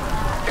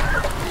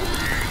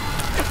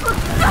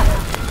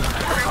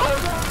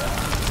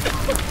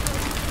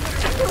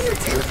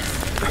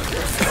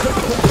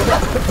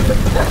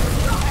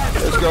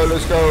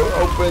 Let's go,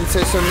 open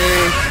sesame!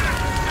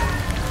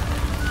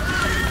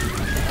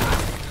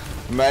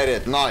 Made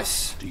it,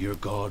 nice. Do your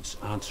gods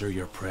answer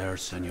your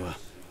prayers, Senua?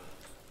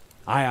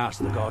 I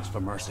asked the gods for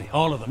mercy,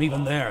 all of them,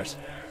 even theirs.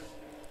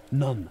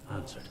 None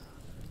answered.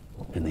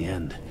 In the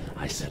end,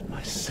 I set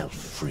myself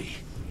free.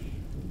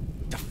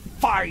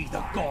 Defy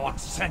the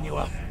gods,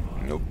 Senua!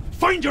 Nope.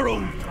 Find your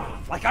own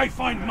path, like I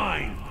find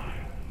mine!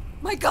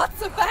 My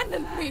gods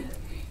abandoned me.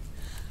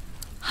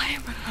 I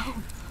am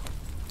alone.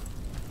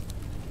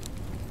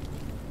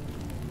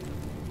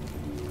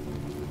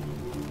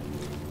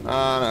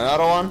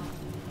 Another one.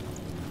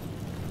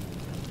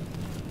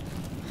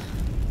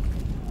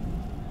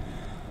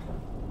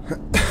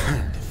 The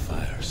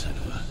fire,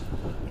 Senua,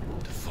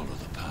 to follow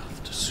the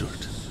path to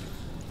Surt.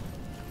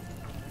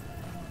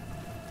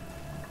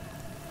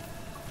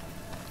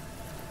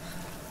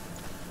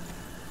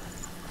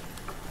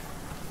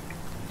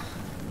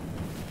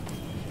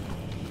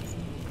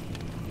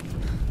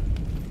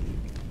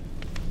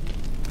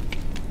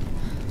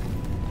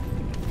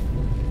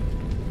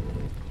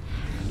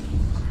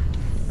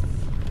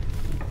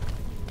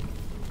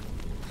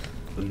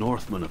 The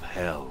Northmen of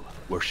Hell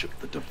worship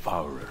the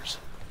Devourers,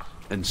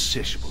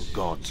 insatiable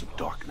gods of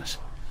darkness.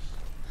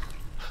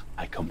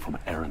 I come from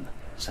Erin,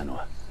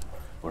 Senua,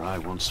 where I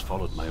once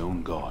followed my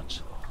own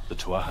gods, the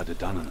Tuatha De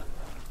Danann.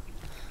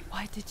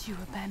 Why did you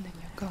abandon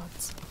your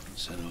gods?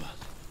 Senua,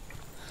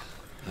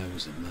 I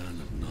was a man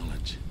of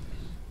knowledge,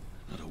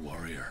 not a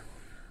warrior.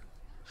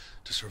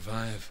 To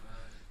survive,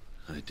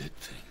 I did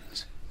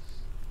things.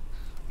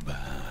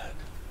 Bad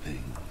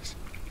things.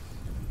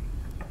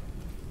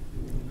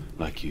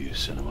 Like you,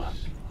 Senua.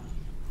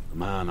 The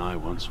man I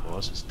once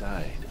was has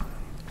died.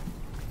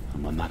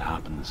 And when that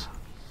happens,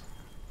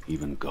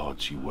 even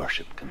gods you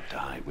worship can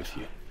die with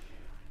you.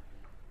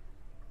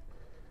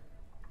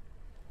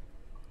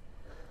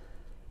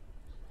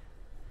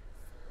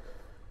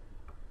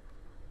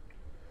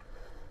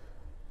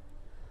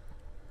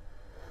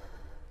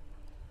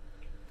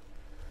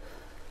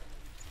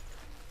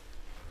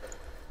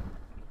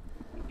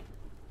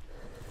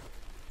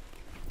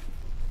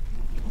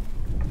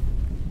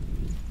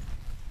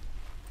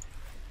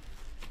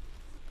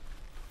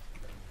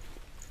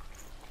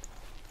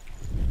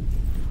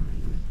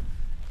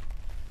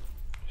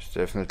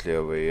 Definitely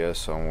over here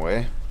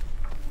somewhere.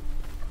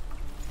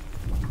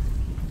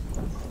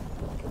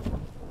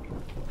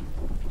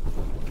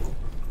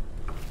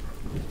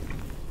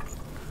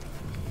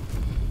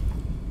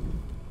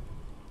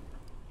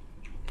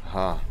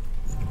 Huh.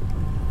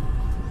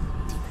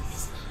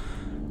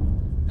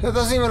 That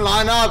doesn't even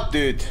line up,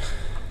 dude.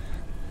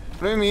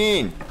 What do you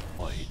mean?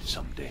 Wide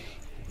someday.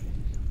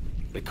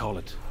 They call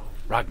it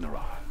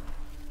Ragnarok,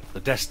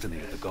 the destiny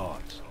of the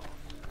gods.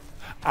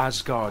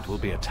 Asgard will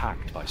be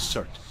attacked by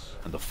Surt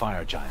and the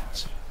fire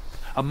giants.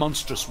 A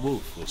monstrous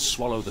wolf will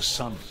swallow the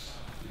sun,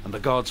 and the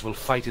gods will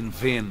fight in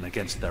vain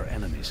against their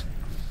enemies.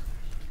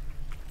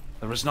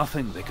 There is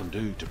nothing they can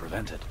do to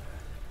prevent it,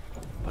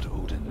 but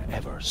Odin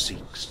ever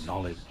seeks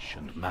knowledge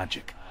and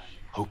magic,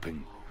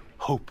 hoping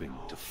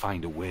to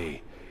find a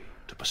way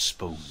to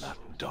postpone that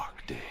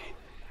dark day.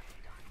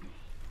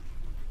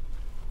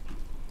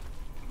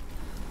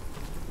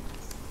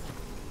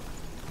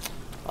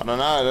 I don't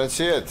know, I don't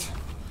see it.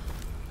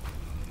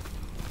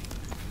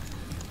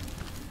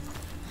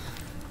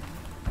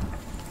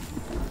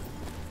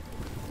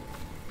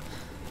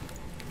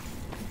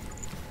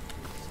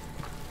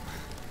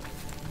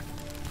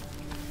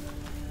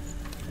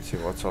 Let's see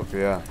what's up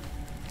here.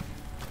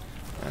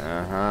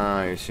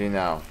 You see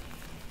now.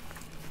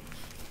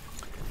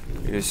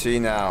 You see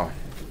now.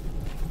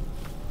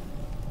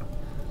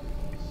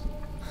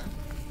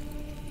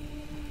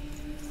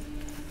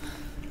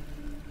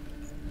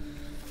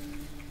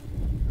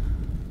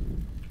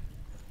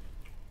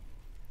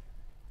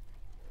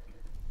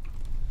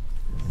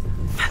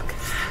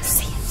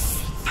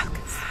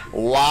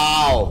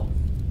 Wow.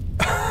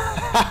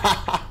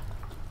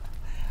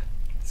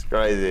 It's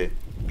crazy.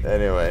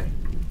 Anyway,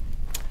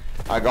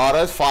 I got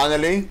it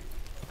finally.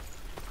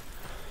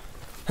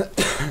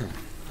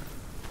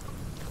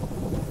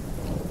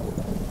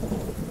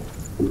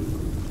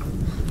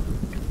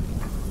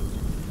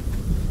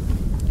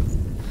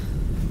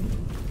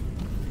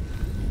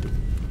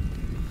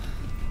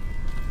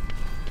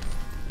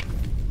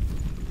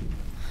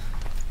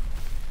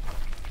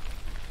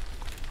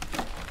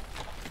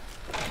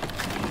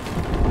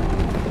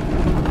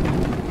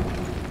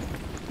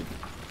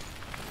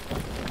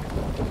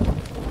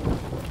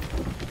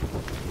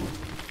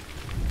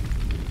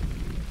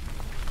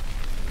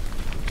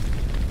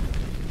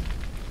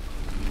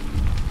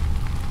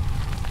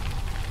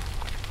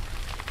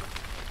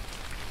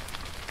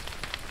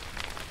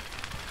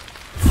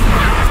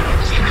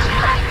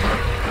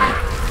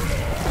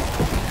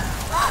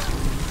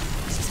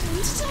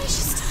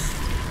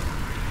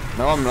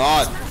 No, I'm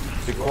not.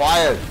 Be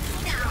quiet.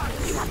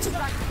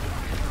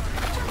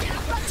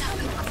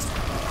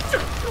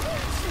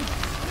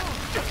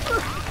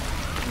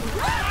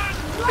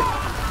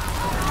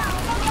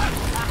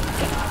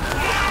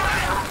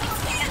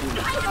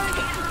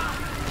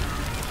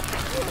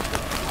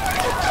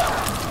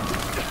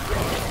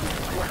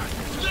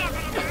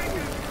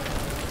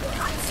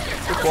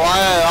 Be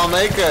quiet, I'll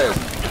make it.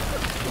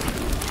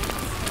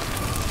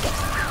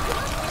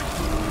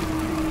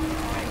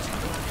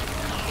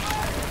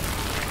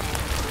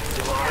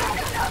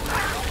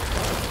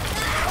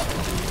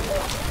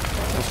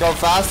 Let's go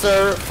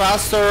faster,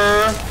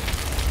 faster.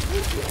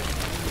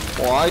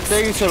 Why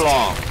taking so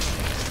long?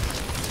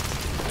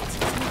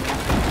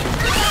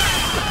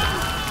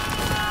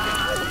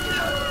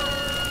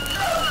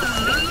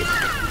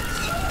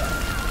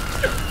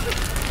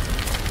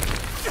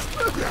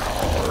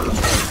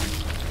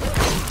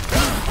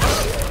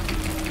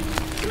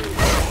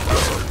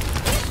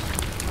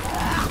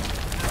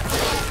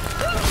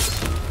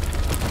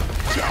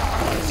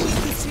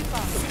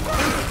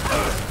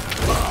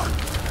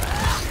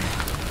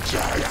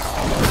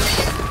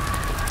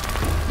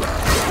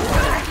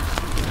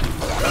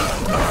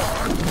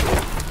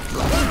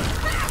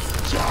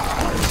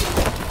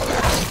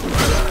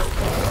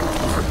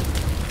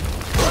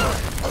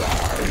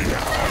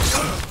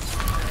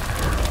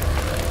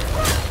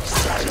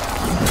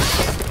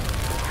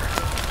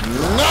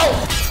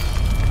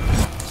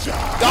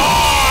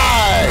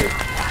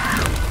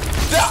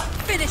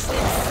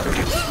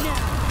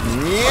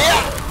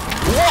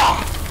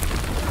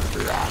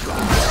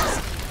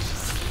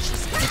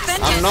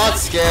 I'm not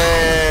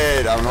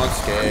scared. I'm not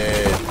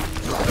scared.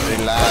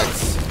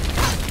 Relax.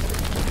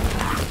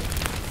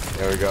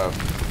 There we go.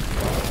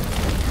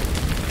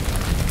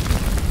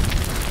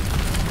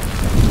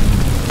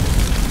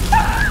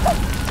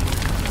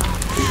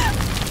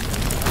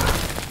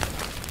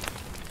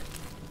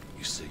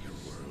 You say your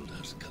world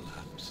has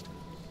collapsed.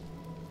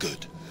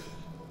 Good.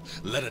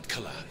 Let it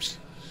collapse,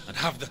 and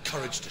have the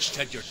courage to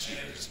shed your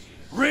tears.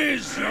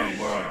 Raise your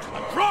world to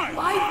the prime!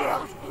 My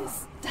world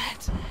is dead.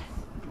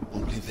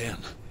 Only then,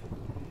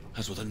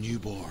 as with a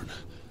newborn.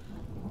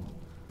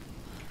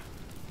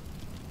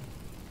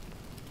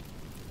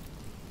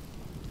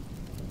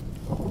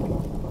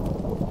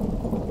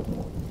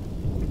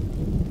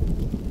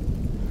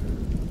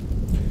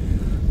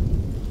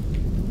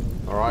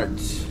 All right,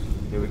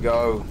 here we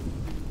go.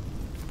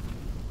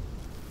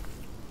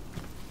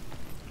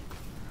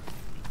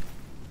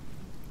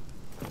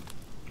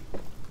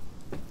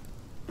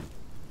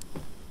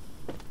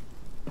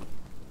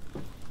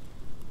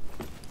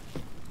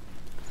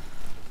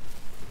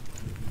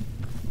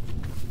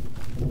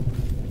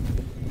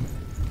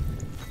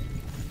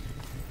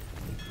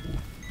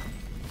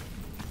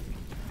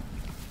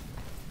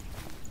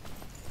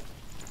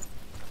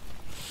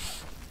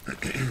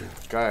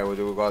 Okay, what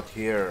do we got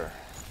here?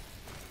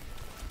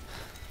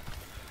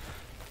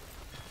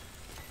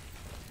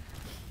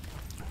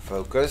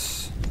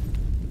 Focus.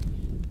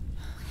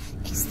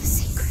 It's the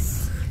secret.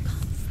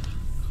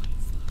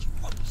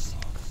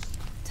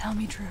 Tell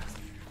me truth.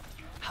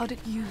 How did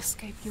you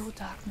escape your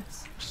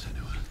darkness?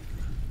 Senua,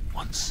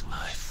 once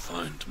I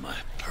found my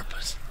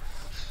purpose,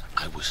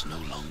 I was no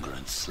longer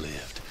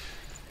enslaved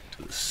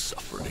to the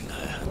suffering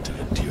I had to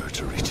endure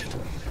to reach it.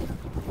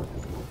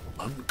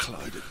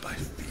 Unclouded by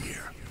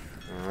fear,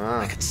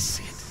 I could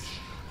see it.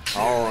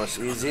 Oh, it's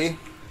easy.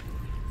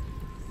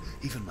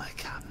 Even my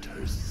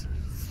captors.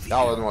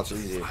 That one was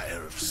easy.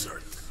 Fire of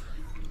Surt.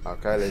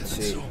 Okay, let's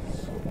And see. so,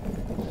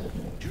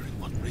 during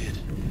one raid,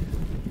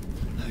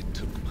 I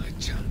took my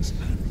chance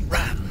and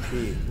ran.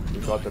 P. We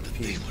got the Knowing that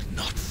P. they would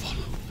not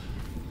follow.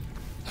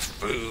 A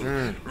fool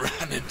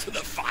ran into the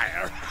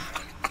fire.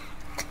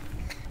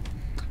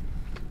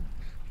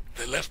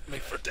 They left me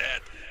for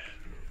dead.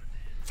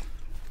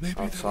 Maybe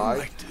they were Outside.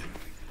 right to.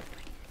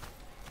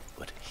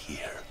 But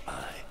here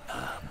I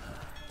am.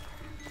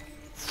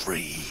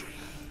 Free.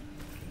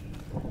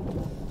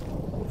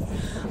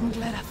 I'm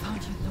glad I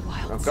found you in the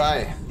wilds.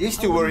 Okay, these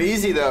two were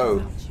easy though.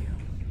 Found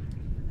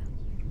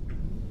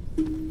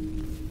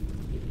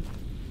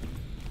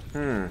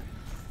you.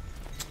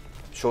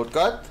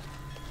 Shortcut?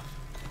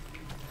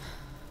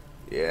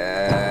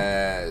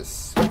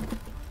 Yes.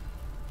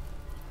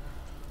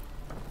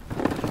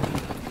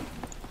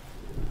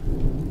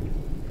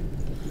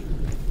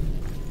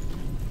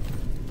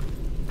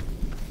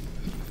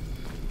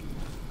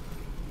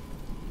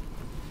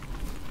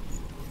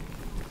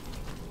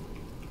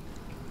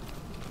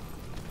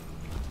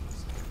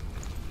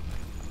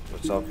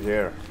 What's up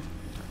here?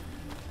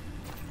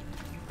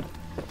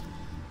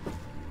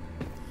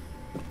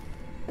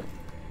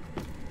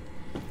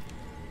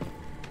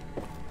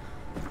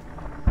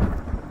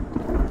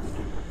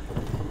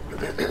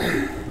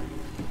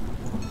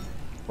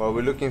 What are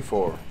we looking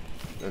for?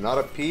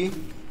 Another P?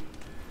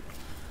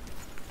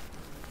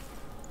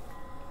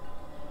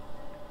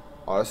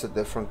 Oh, that's a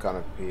different kind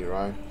of P,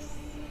 right?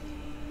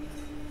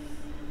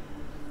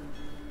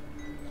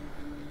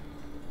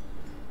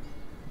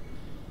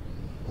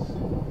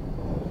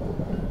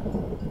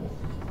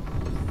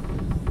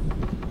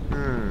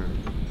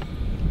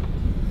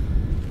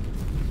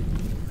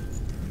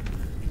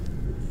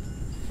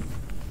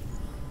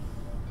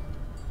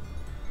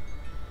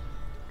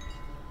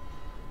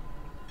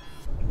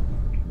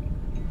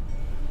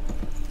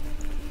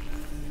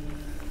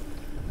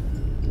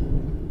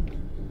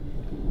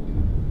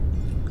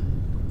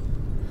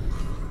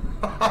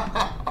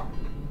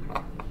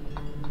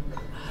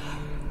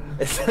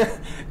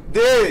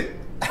 Dude!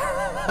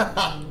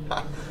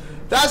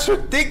 That's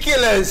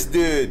ridiculous,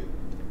 dude!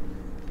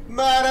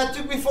 Man, that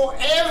took me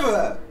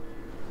forever!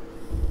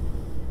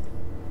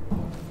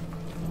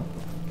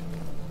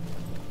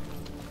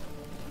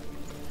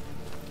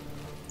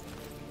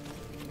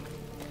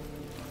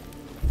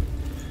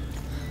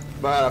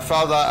 Man,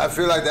 I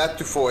feel like that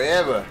took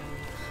forever.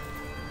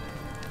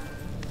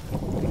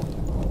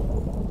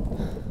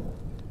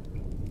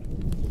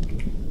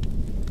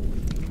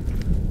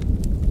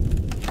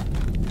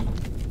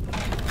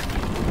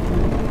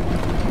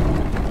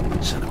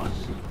 Senua,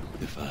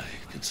 if I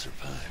can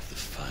survive the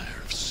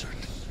fire of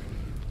Surt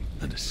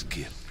and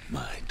escape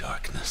my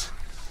darkness,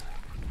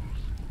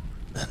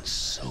 then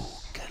so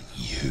can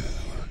you.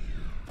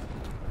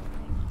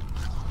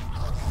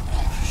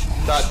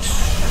 Touch.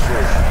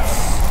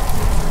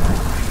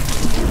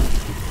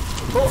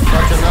 Oh,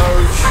 touch a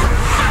nose.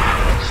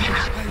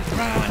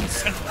 Run,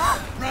 Senua!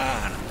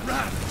 Run!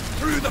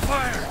 Through the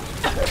fire!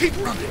 Keep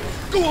running!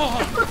 Go on!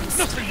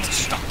 Nothing will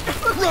stop!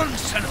 Run,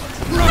 Senua!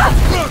 Run!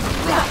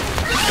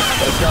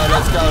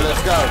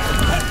 Let's go.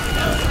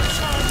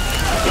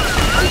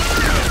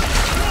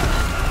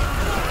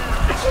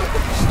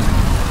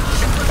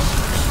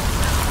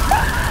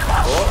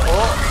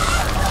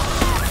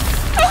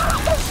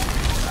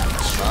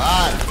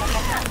 Man.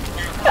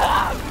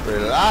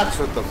 Relax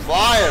with the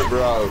fire,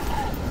 bro.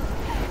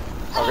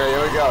 Okay,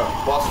 here we go.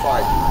 Boss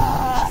fight.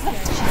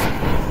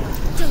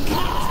 Don't.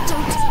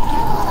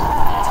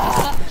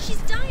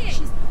 She's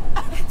dying.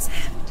 It's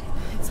empty.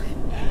 It's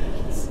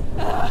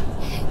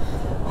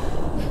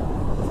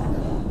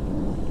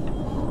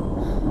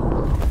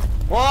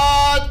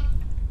What?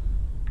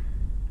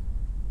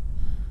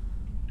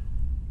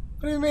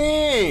 What do you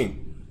mean?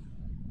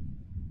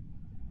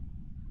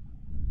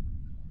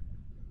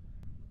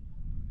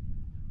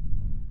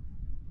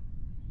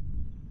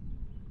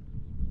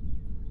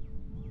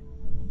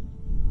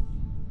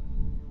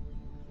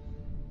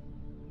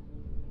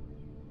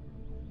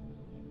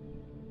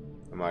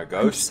 Am I a I'm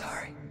ghost?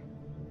 sorry.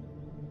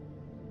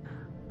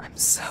 I'm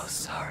so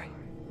sorry.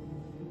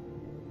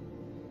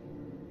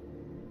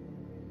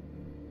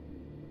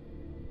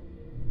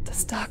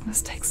 This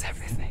darkness takes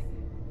everything.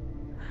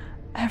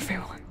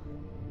 Everyone.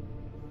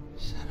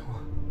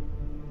 Senua,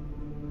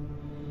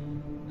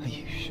 are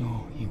you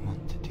sure you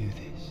want to do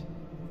this?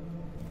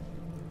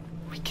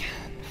 We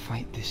can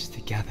fight this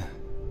together,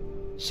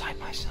 side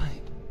by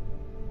side.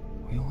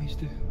 We always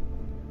do.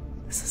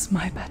 This is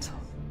my battle.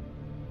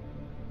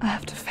 I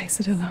have to face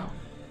it alone,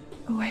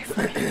 away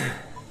from you.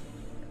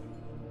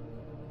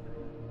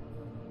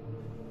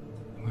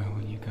 Where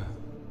will you go?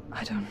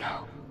 I don't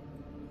know.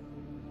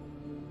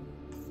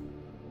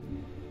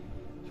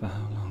 For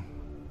how long?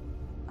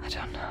 I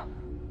don't know.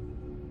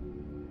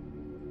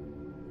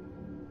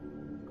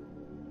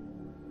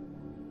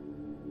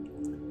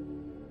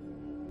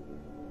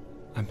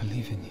 I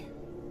believe in you.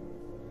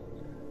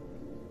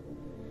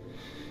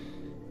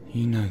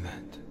 You know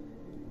that.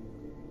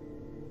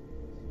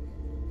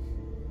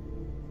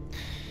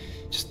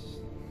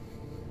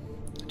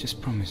 Just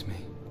promise me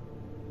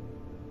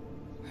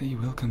that you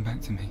will come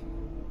back to me.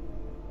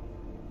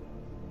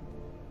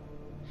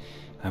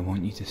 I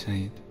want you to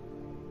say it.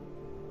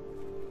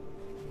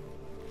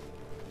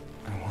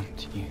 I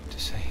want you to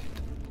say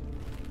it.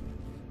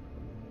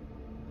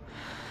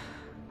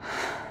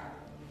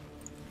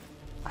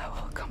 I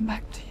will come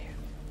back to you.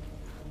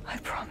 I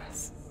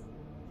promise.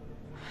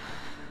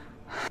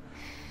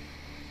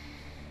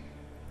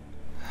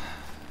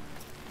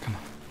 Come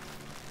on.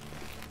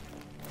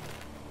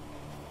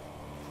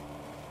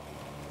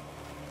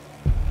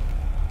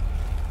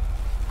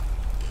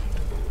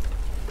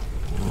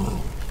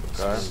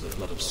 The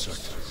blood of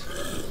Surtur.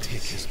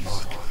 Take his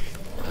mark,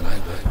 and I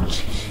will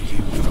cheer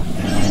you from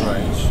there.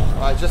 Strange.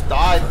 I just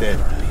died then.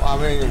 I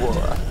mean,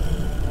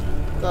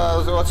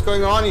 what's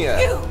going on here?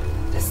 You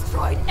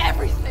destroyed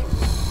everything,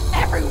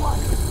 everyone,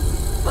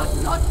 but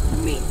not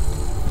me.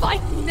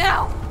 Fight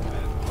now!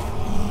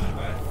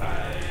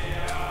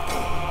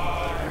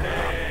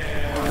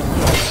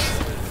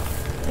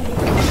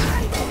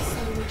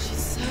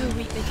 She's so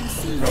weak they can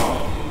see you.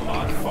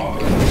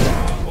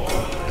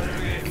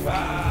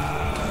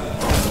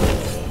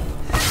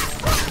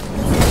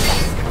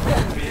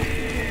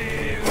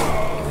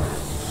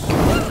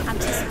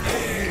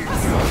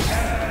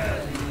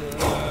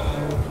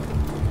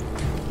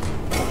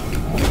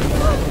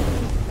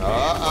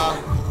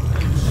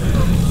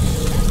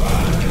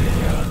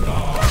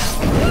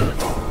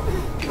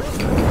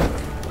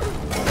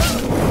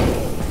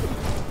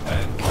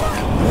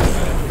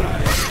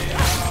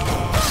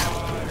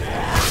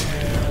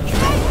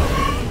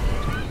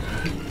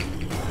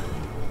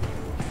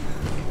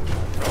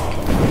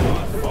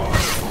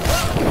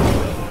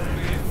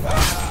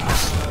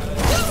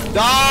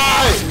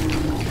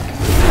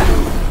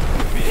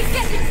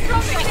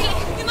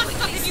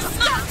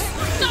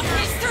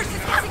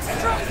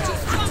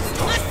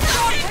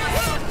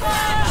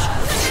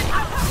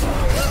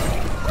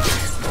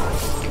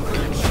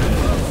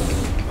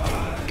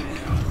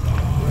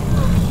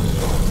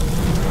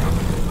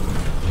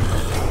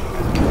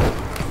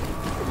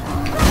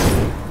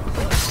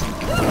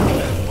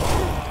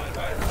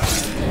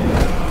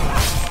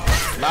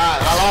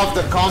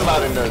 The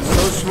combat in there,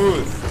 so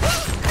smooth.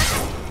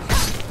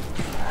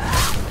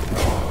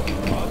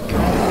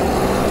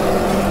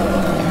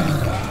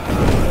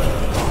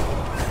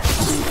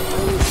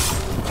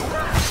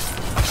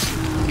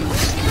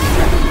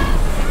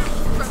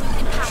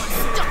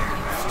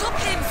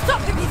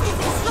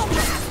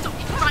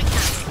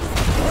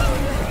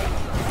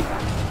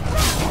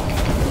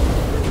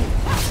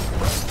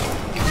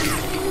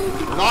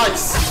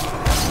 Nice.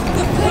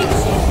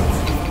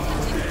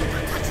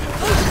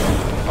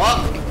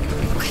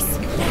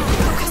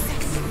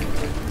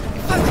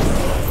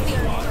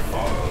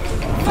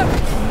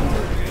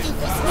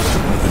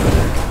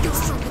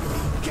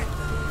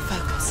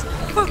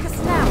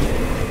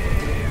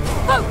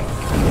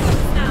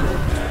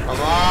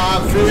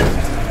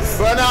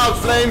 Burn out,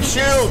 flame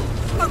shield!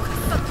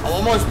 I'm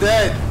almost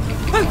dead.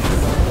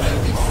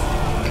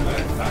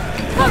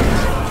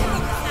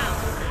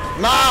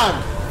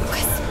 Man!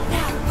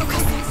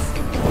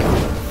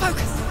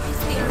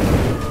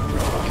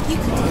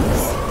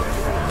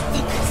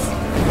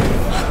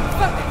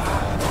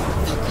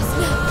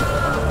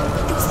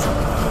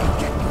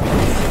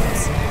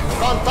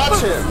 Can't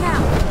touch him.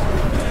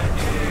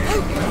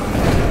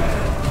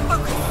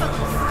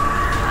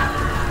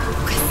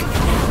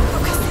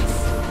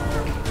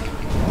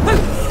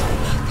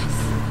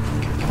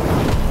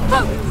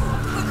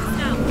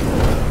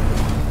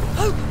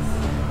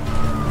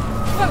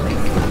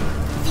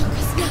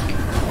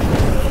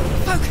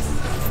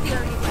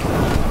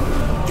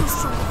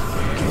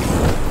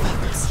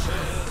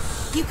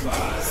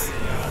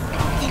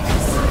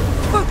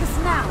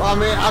 I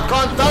mean, I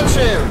can't touch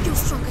him! You're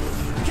stronger than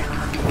you.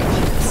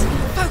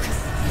 Focus.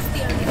 It's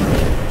the only way.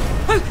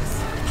 Focus.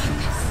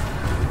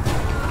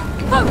 Focus.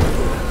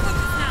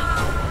 Focus now.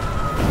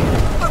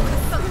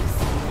 Focus. Focus.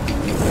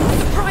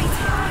 Surprise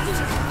him.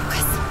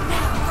 Focus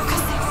now.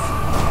 Focus this.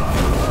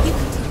 You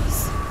can do this.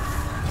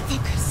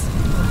 Focus.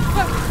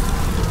 Focus.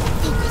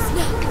 Focus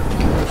now.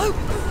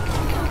 Focus.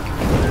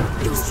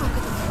 You're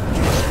stronger than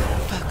you.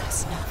 Focus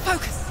now.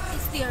 Focus.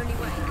 It's the only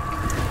way.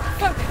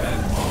 Focus.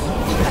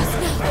 Focus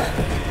now.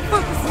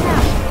 Focus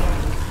now!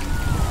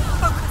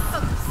 Focus,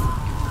 focus!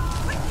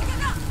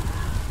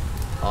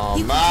 Oh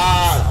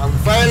man, I'm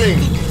failing!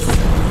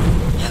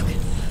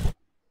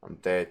 I'm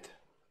dead.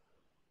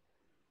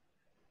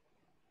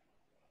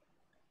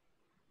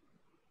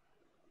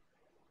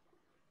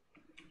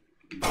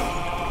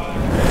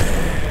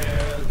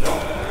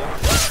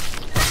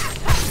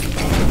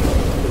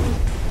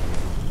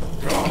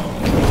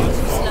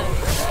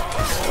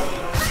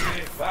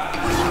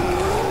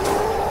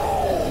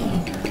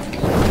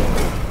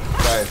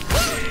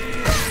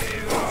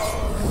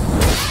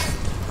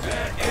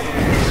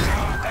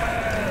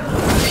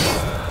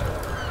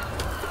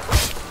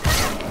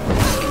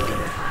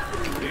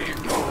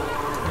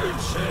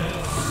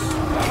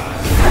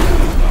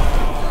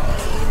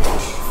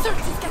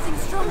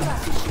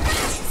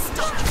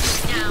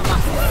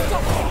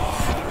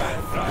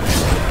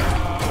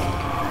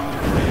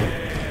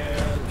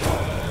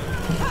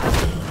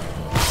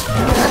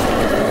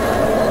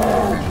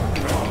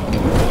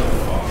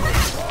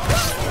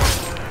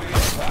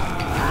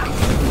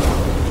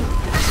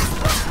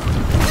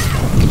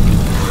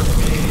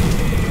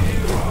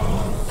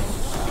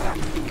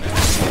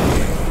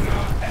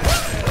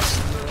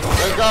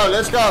 go,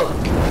 let's go.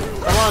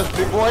 Come on,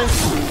 big boy.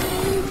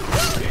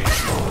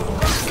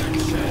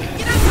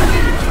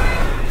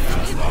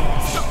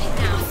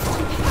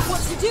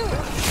 What to do?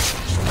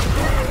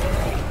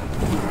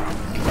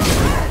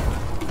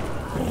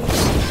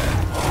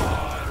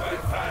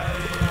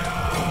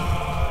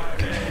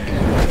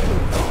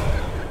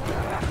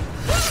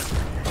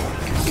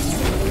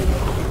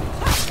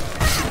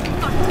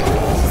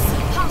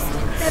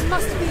 There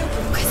must be a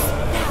focus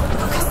now.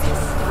 Focus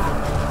this.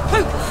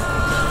 Focus.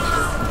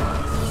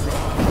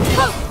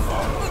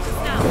 Focus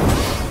now.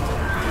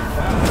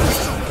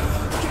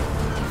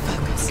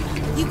 Focus.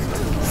 You can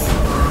do this.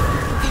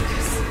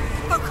 Focus.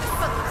 Focus.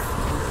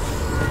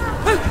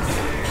 Focus. Focus.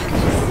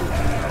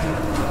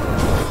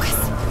 Focus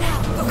now.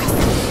 Focus.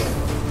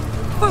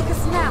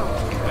 Focus now.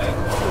 Focus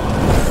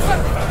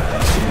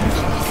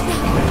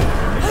now.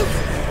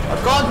 I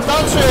can't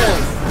touch him.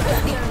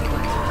 That's the only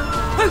way.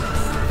 Focus.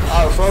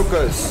 Oh,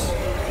 focus.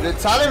 They're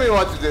telling me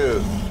what to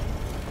do.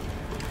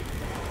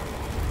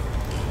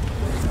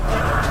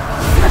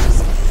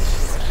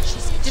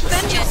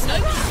 Defend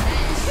yourself.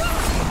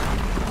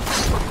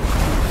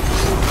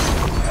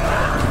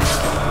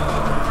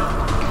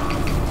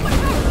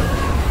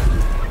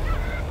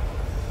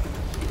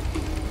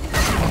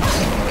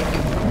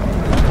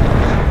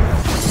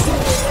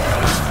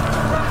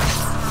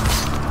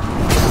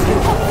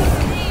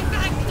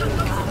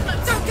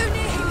 Don't go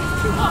near him. He's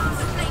too hot.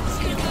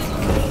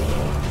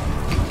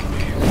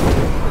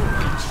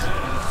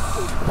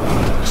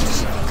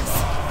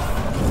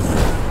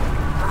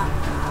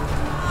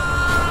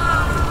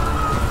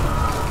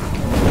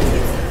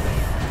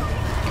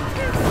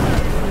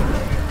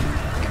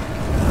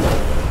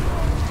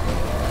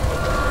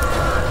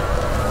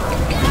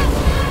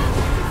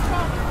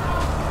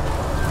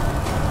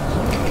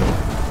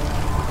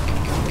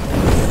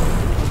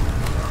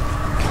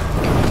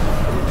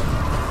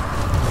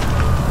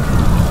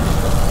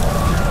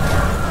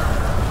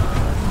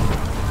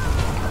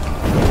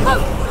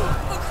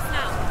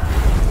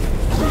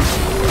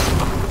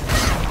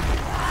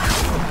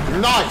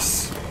 Nice.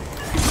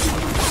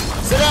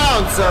 Sit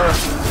down, sir.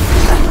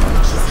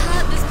 She's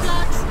hurt. There's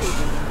blood.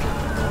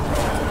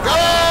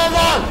 Come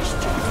on.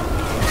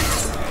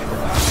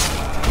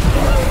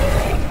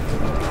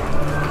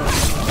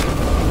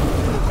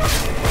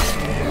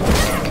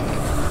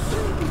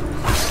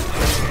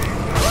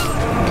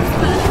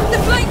 The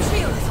flame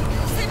shield.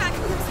 Stay back.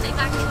 Stay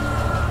back.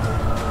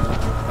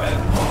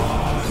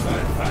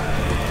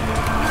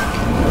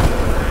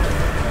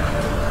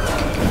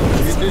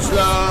 She's too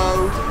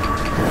slow.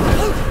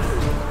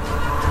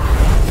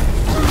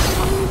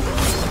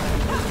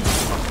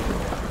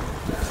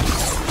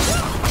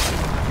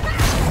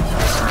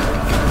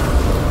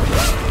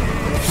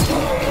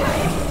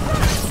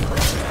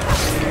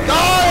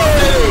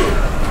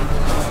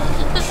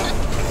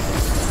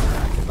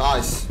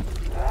 Nice.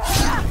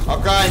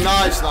 Okay,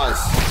 nice.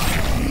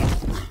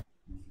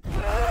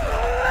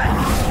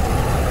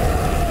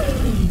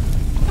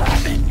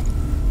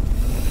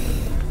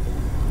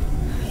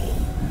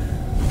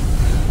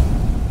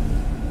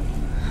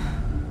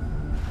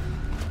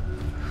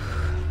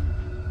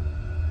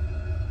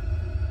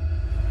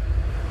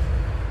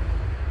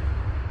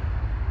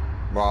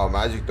 Wow,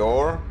 magic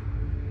door.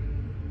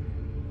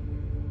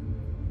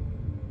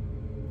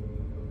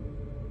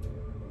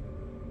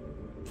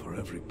 For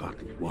every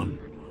battle won,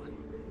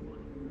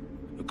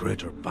 a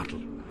greater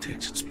battle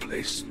takes its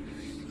place.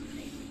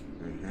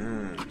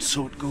 And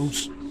so it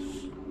goes.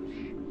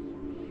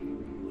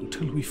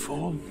 Until we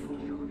fall.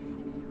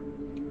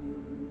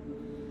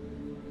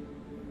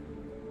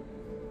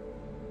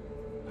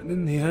 And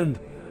in the end,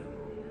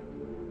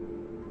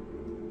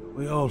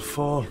 we all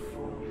fall.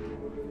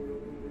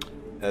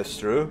 That's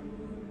true.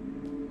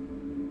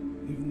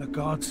 Even the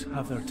gods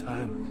have their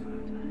time.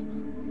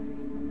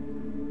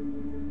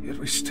 Yet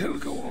we still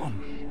go on.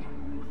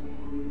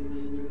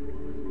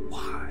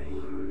 Why?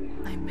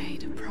 I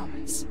made a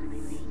promise,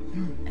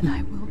 and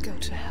I will go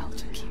to hell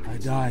to keep I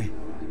it. die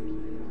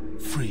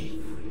free,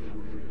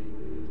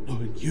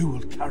 knowing you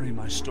will carry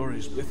my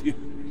stories with you.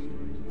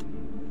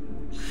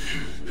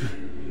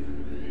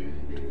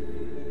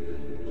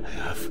 I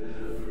have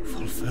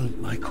fulfilled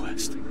my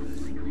quest.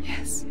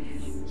 Yes,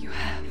 you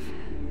have.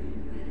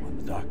 When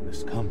the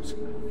darkness comes,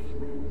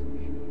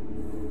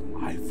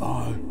 I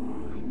vow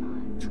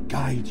to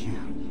guide you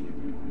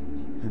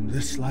in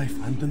this life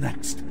and the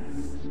next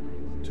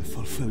to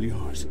fulfill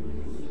yours.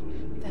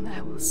 Then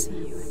I will see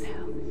you in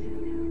hell.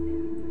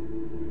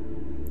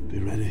 Be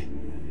ready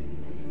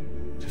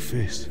to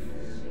face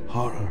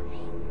horror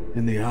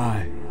in the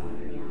eye,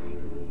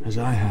 as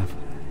I have,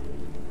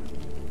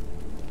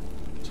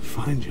 to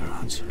find your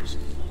answers.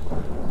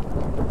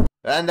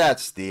 And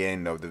that's the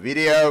end of the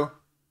video.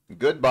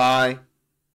 Goodbye.